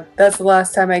my god, that's the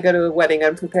last time I go to a wedding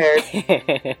unprepared.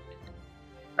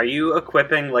 Are you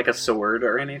equipping, a sword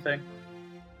or anything?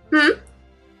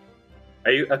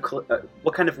 Are you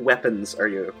what kind of weapons are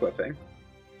you equipping?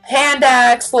 Hand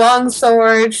axe, long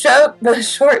sword, short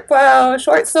bow,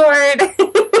 short sword,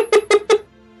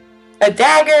 a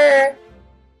dagger.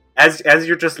 As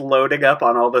you're just loading up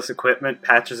on all this equipment,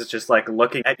 Patches is just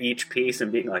looking at each piece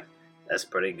and being like, "That's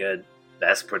pretty good.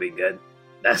 That's pretty good.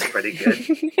 That's pretty good."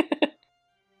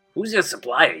 Who's your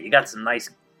supplier? You got some nice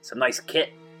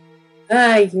kit.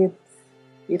 You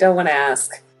don't want to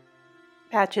ask.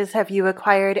 Patches, have you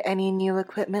acquired any new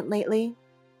equipment lately?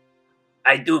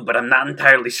 I do, but I'm not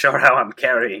entirely sure how I'm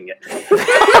carrying it.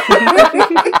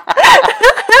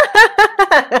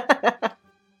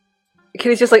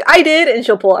 Kitty's just like, I did, and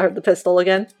she'll pull out the pistol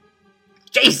again.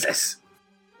 Jesus!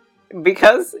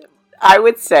 Because I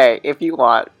would say, if you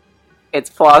want, it's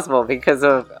plausible because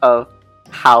of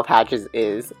how Patches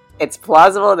is. It's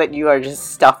plausible that you are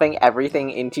just stuffing everything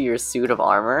into your suit of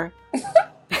armor.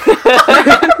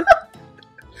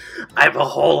 I have a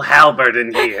whole halberd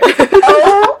in here.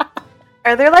 Oh!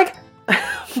 Are there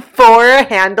 4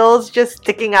 handles just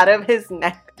sticking out of his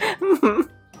neck?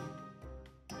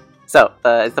 So,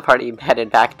 is the party headed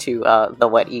back to the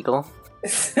Wet Eagle?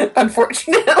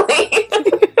 Unfortunately.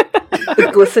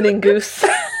 The glistening goose.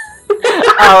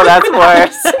 Oh, that's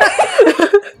worse.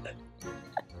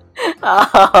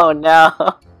 Oh no.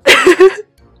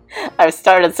 I've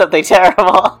started something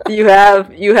terrible. You have,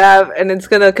 and it's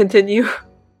gonna continue.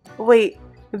 Wait,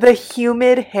 the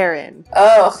humid heron.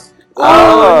 Oh,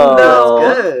 Oh, no.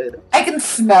 That's good. I can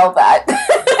smell that.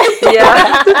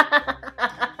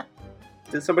 Yeah.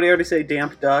 Did somebody already say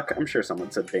damp duck? I'm sure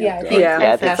someone said damp Yeah, I duck. think- Yeah. Yeah, I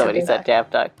think That's somebody okay. said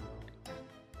damp duck.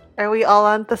 Are we all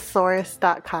on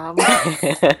thesaurus.com?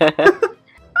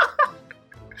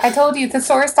 I told you,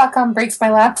 thesaurus.com breaks my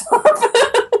laptop.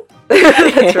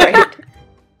 That's right.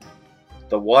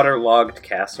 The waterlogged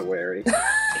cassowary.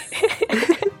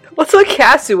 What's a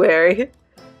cassowary?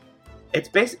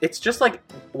 It's just like,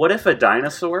 what if a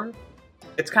dinosaur?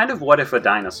 It's kind of what if a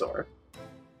dinosaur.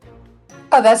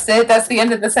 Oh, that's it? That's the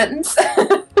end of the sentence?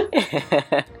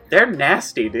 They're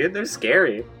nasty, dude. They're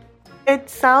scary.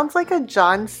 It sounds like a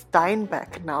John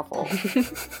Steinbeck novel.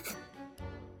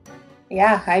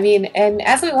 Yeah, I mean, and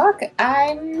as we walk,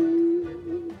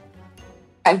 I'm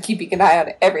keeping an eye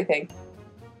on everything.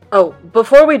 Oh,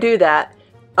 before we do that,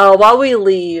 while we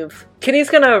leave, Kitty's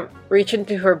gonna reach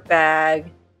into her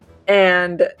bag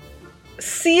and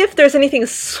see if there's anything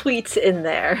sweet in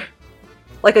there.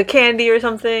 Like a candy or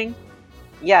something.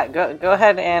 Yeah, go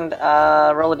ahead and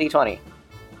roll a d20.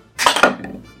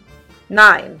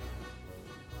 9.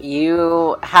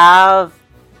 You have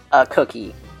a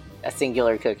cookie. A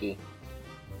singular cookie.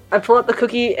 I pull out the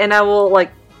cookie and I will,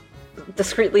 like,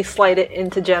 discreetly slide it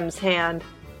into Gem's hand.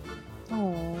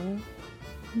 Aww.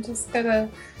 I'm just gonna...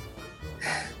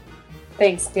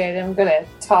 Thanks, kid. I'm gonna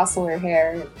toss her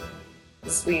hair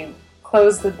as we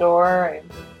close the door,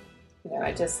 and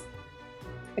I just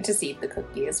eat the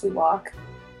cookie as we walk.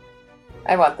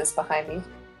 I want this behind me.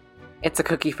 It's a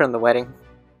cookie from the wedding.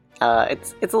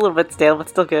 It's a little bit stale, but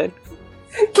still good.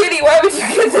 Kitty, why would you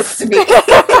give this to me?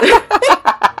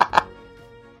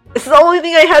 It's the only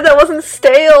thing I had that wasn't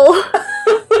stale.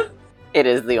 It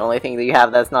is the only thing that you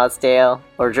have that's not stale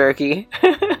or jerky.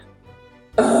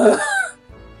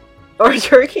 Or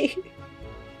jerky.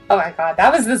 Oh my god,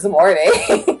 that was this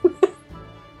morning.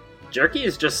 Jerky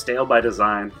is just stale by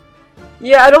design.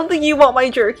 Yeah, I don't think you want my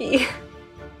jerky.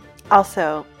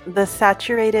 Also, the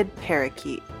saturated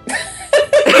parakeet.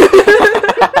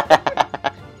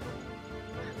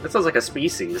 That sounds like a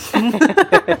species.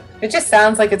 It just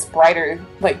sounds like it's brighter,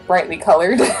 like brightly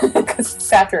colored, because it's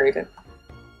saturated.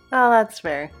 Oh, that's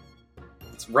fair.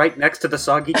 It's right next to the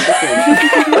soggy chicken.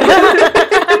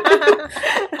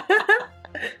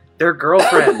 They're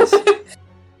girlfriends. I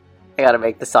gotta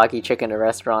make the soggy chicken a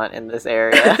restaurant in this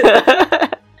area.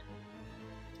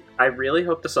 I really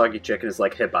hope the soggy chicken is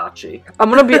like hibachi. I'm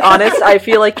gonna be honest, I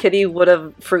feel like Kitty would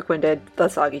have frequented the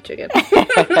soggy chicken.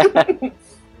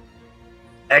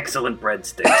 Excellent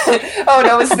breadsticks. Oh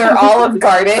no, it's their Olive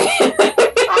Garden.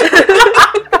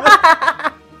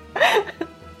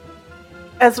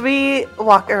 As we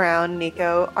walk around,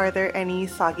 Nico, are there any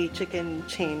soggy chicken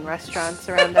chain restaurants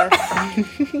around us?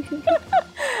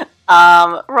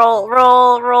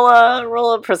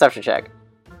 Roll a perception check.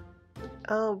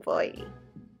 Oh boy.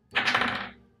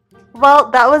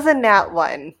 Well, that was a nat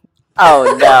 1.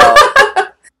 Oh no.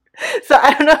 So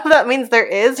I don't know if that means there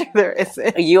is or there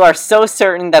isn't. You are so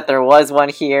certain that there was one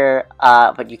here,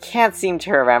 but you can't seem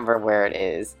to remember where it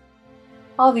is.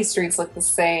 All these streets look the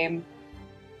same.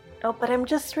 Oh, but I'm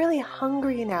just really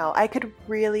hungry now. I could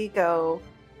really go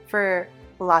for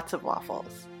lots of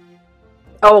waffles.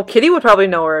 Oh, Kitty would probably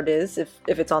know where it is if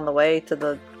it's on the way to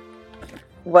the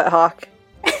Wet Hawk.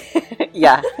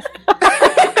 Yeah.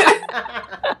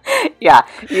 Yeah,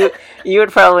 you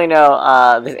would probably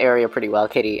know this area pretty well,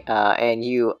 Kitty, and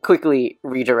you quickly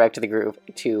redirect the group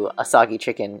to a soggy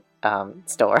chicken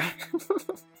store.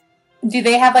 Do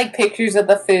they have like pictures of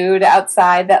the food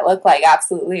outside that look like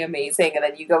absolutely amazing, and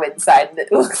then you go inside and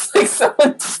it looks like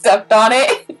someone stepped on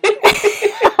it?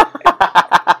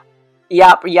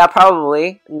 Yeah,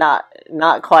 probably. Not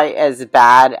quite as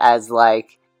bad as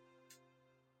like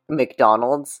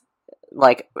McDonald's,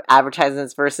 like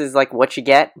advertisements versus like what you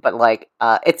get, but like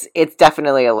it's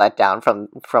definitely a letdown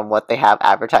from what they have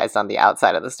advertised on the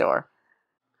outside of the store.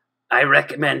 I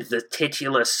recommend the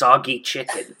titular soggy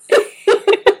chicken.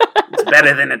 It's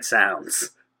better than it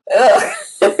sounds.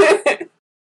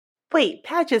 Wait,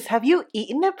 Patches, have you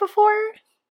eaten it before?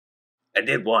 I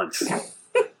did once.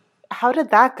 How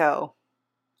did that go?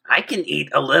 I can eat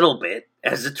a little bit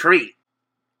as a treat.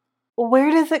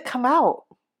 Where does it come out?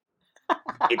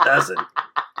 It doesn't.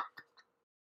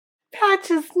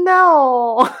 Patches,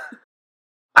 no.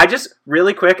 I just,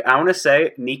 really quick, I want to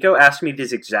say, Nico asked me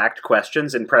these exact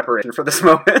questions in preparation for this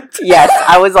moment. Yes,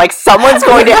 I was like, someone's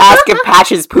going to ask if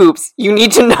Patches poops. You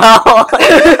need to know.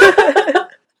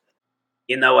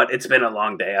 You know what? It's been a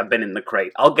long day. I've been in the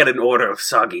crate. I'll get an order of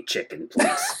soggy chicken,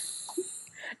 please.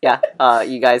 Yeah,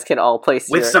 you guys can all place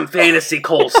With your... some fantasy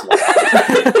coleslaw.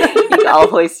 You can all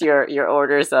place your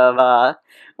orders of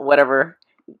whatever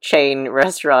chain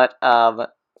restaurant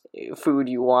food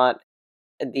you want.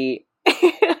 The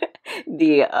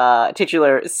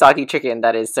titular soggy chicken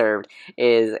that is served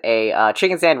is a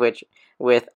chicken sandwich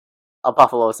with a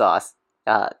buffalo sauce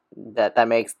that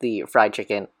makes the fried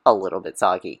chicken a little bit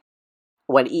soggy.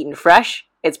 When eaten fresh,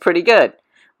 it's pretty good.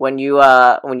 When you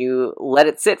let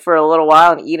it sit for a little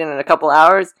while and eat it in a couple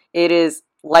hours, it is,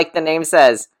 like the name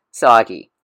says,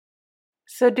 soggy.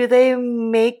 So do they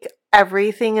make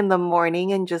everything in the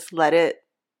morning and just let it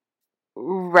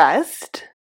rest?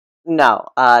 No,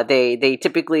 they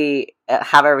typically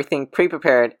have everything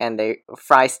pre-prepared and they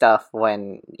fry stuff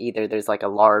when either there's like a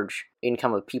large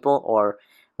income of people or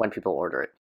when people order it.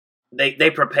 They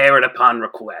prepare it upon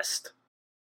request.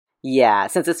 Yeah,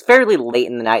 since it's fairly late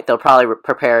in the night, they'll probably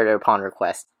prepare it upon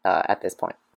request at this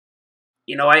point.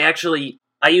 You know,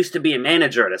 I used to be a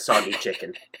manager at a soggy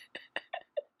chicken.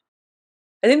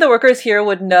 I think the workers here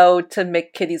would know to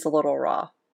make Kitty's a little raw.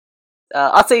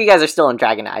 I'll say you guys are still in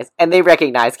Dragon Eyes, and they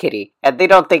recognize Kitty, and they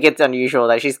don't think it's unusual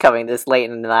that she's coming this late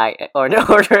in the night or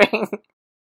ordering.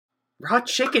 Raw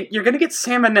chicken? You're gonna get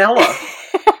salmonella.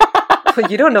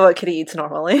 But you don't know what Kitty eats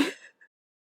normally.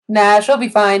 Nah, she'll be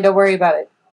fine. Don't worry about it.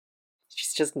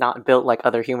 She's just not built like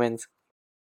other humans.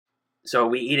 So are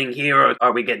we eating here, or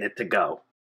are we getting it to go?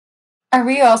 Are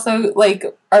we also,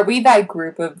 are we that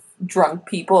group of drunk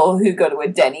people who go to a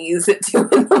Denny's at 2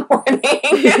 in the morning?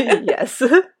 Yes.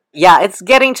 Yeah, it's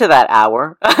getting to that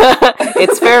hour.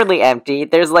 It's fairly empty.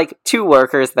 There's 2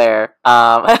 workers there.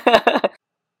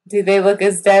 Do they look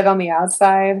as dead on the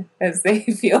outside as they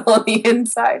feel on the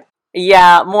inside?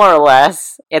 Yeah, more or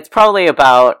less. It's probably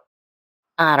about,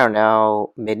 I don't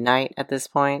know, midnight at this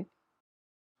point.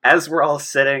 As we're all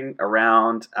sitting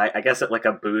around, I guess at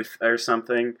a booth or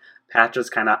something, Patches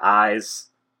kind of eyes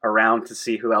around to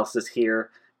see who else is here,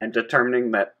 and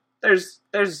determining that there's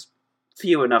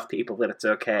few enough people that it's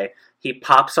okay, he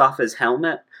pops off his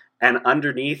helmet, and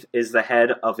underneath is the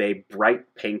head of a bright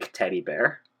pink teddy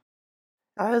bear.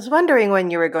 I was wondering when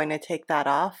you were going to take that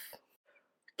off.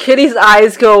 Kitty's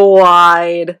eyes go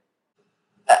wide.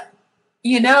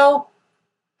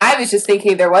 I was just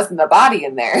thinking there wasn't a body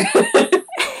in there.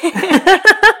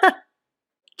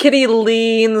 Kitty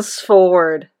leans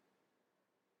forward.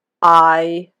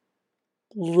 I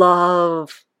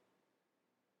love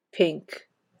pink.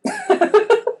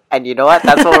 And you know what?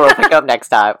 That's what we'll pick up next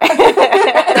time.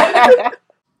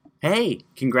 Hey,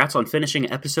 congrats on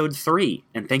finishing episode 3,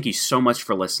 and thank you so much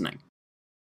for listening.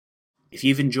 If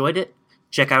you've enjoyed it,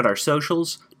 check out our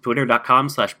socials,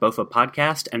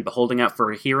 twitter.com/BofaPodcast and Beholding Out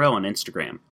for a Hero on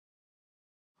Instagram.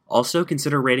 Also,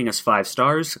 consider rating us 5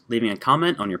 stars, leaving a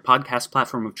comment on your podcast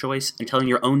platform of choice, and telling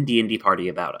your own D&D party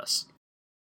about us.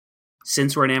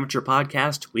 Since we're an amateur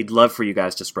podcast, we'd love for you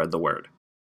guys to spread the word.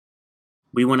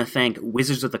 We want to thank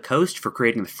Wizards of the Coast for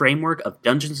creating the framework of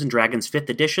Dungeons & Dragons 5th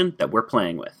edition that we're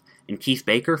playing with, and Keith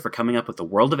Baker for coming up with the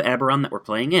world of Eberron that we're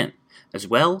playing in. As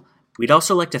well, we'd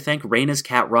also like to thank Raina's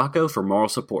cat Rocco for moral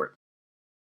support.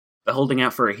 Beholding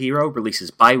Out for a Hero releases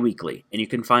bi-weekly, and you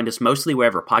can find us mostly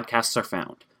wherever podcasts are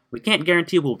found. We can't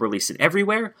guarantee we'll release it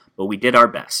everywhere, but we did our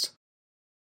best.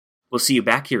 We'll see you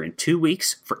back here in 2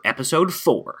 weeks for episode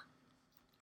 4.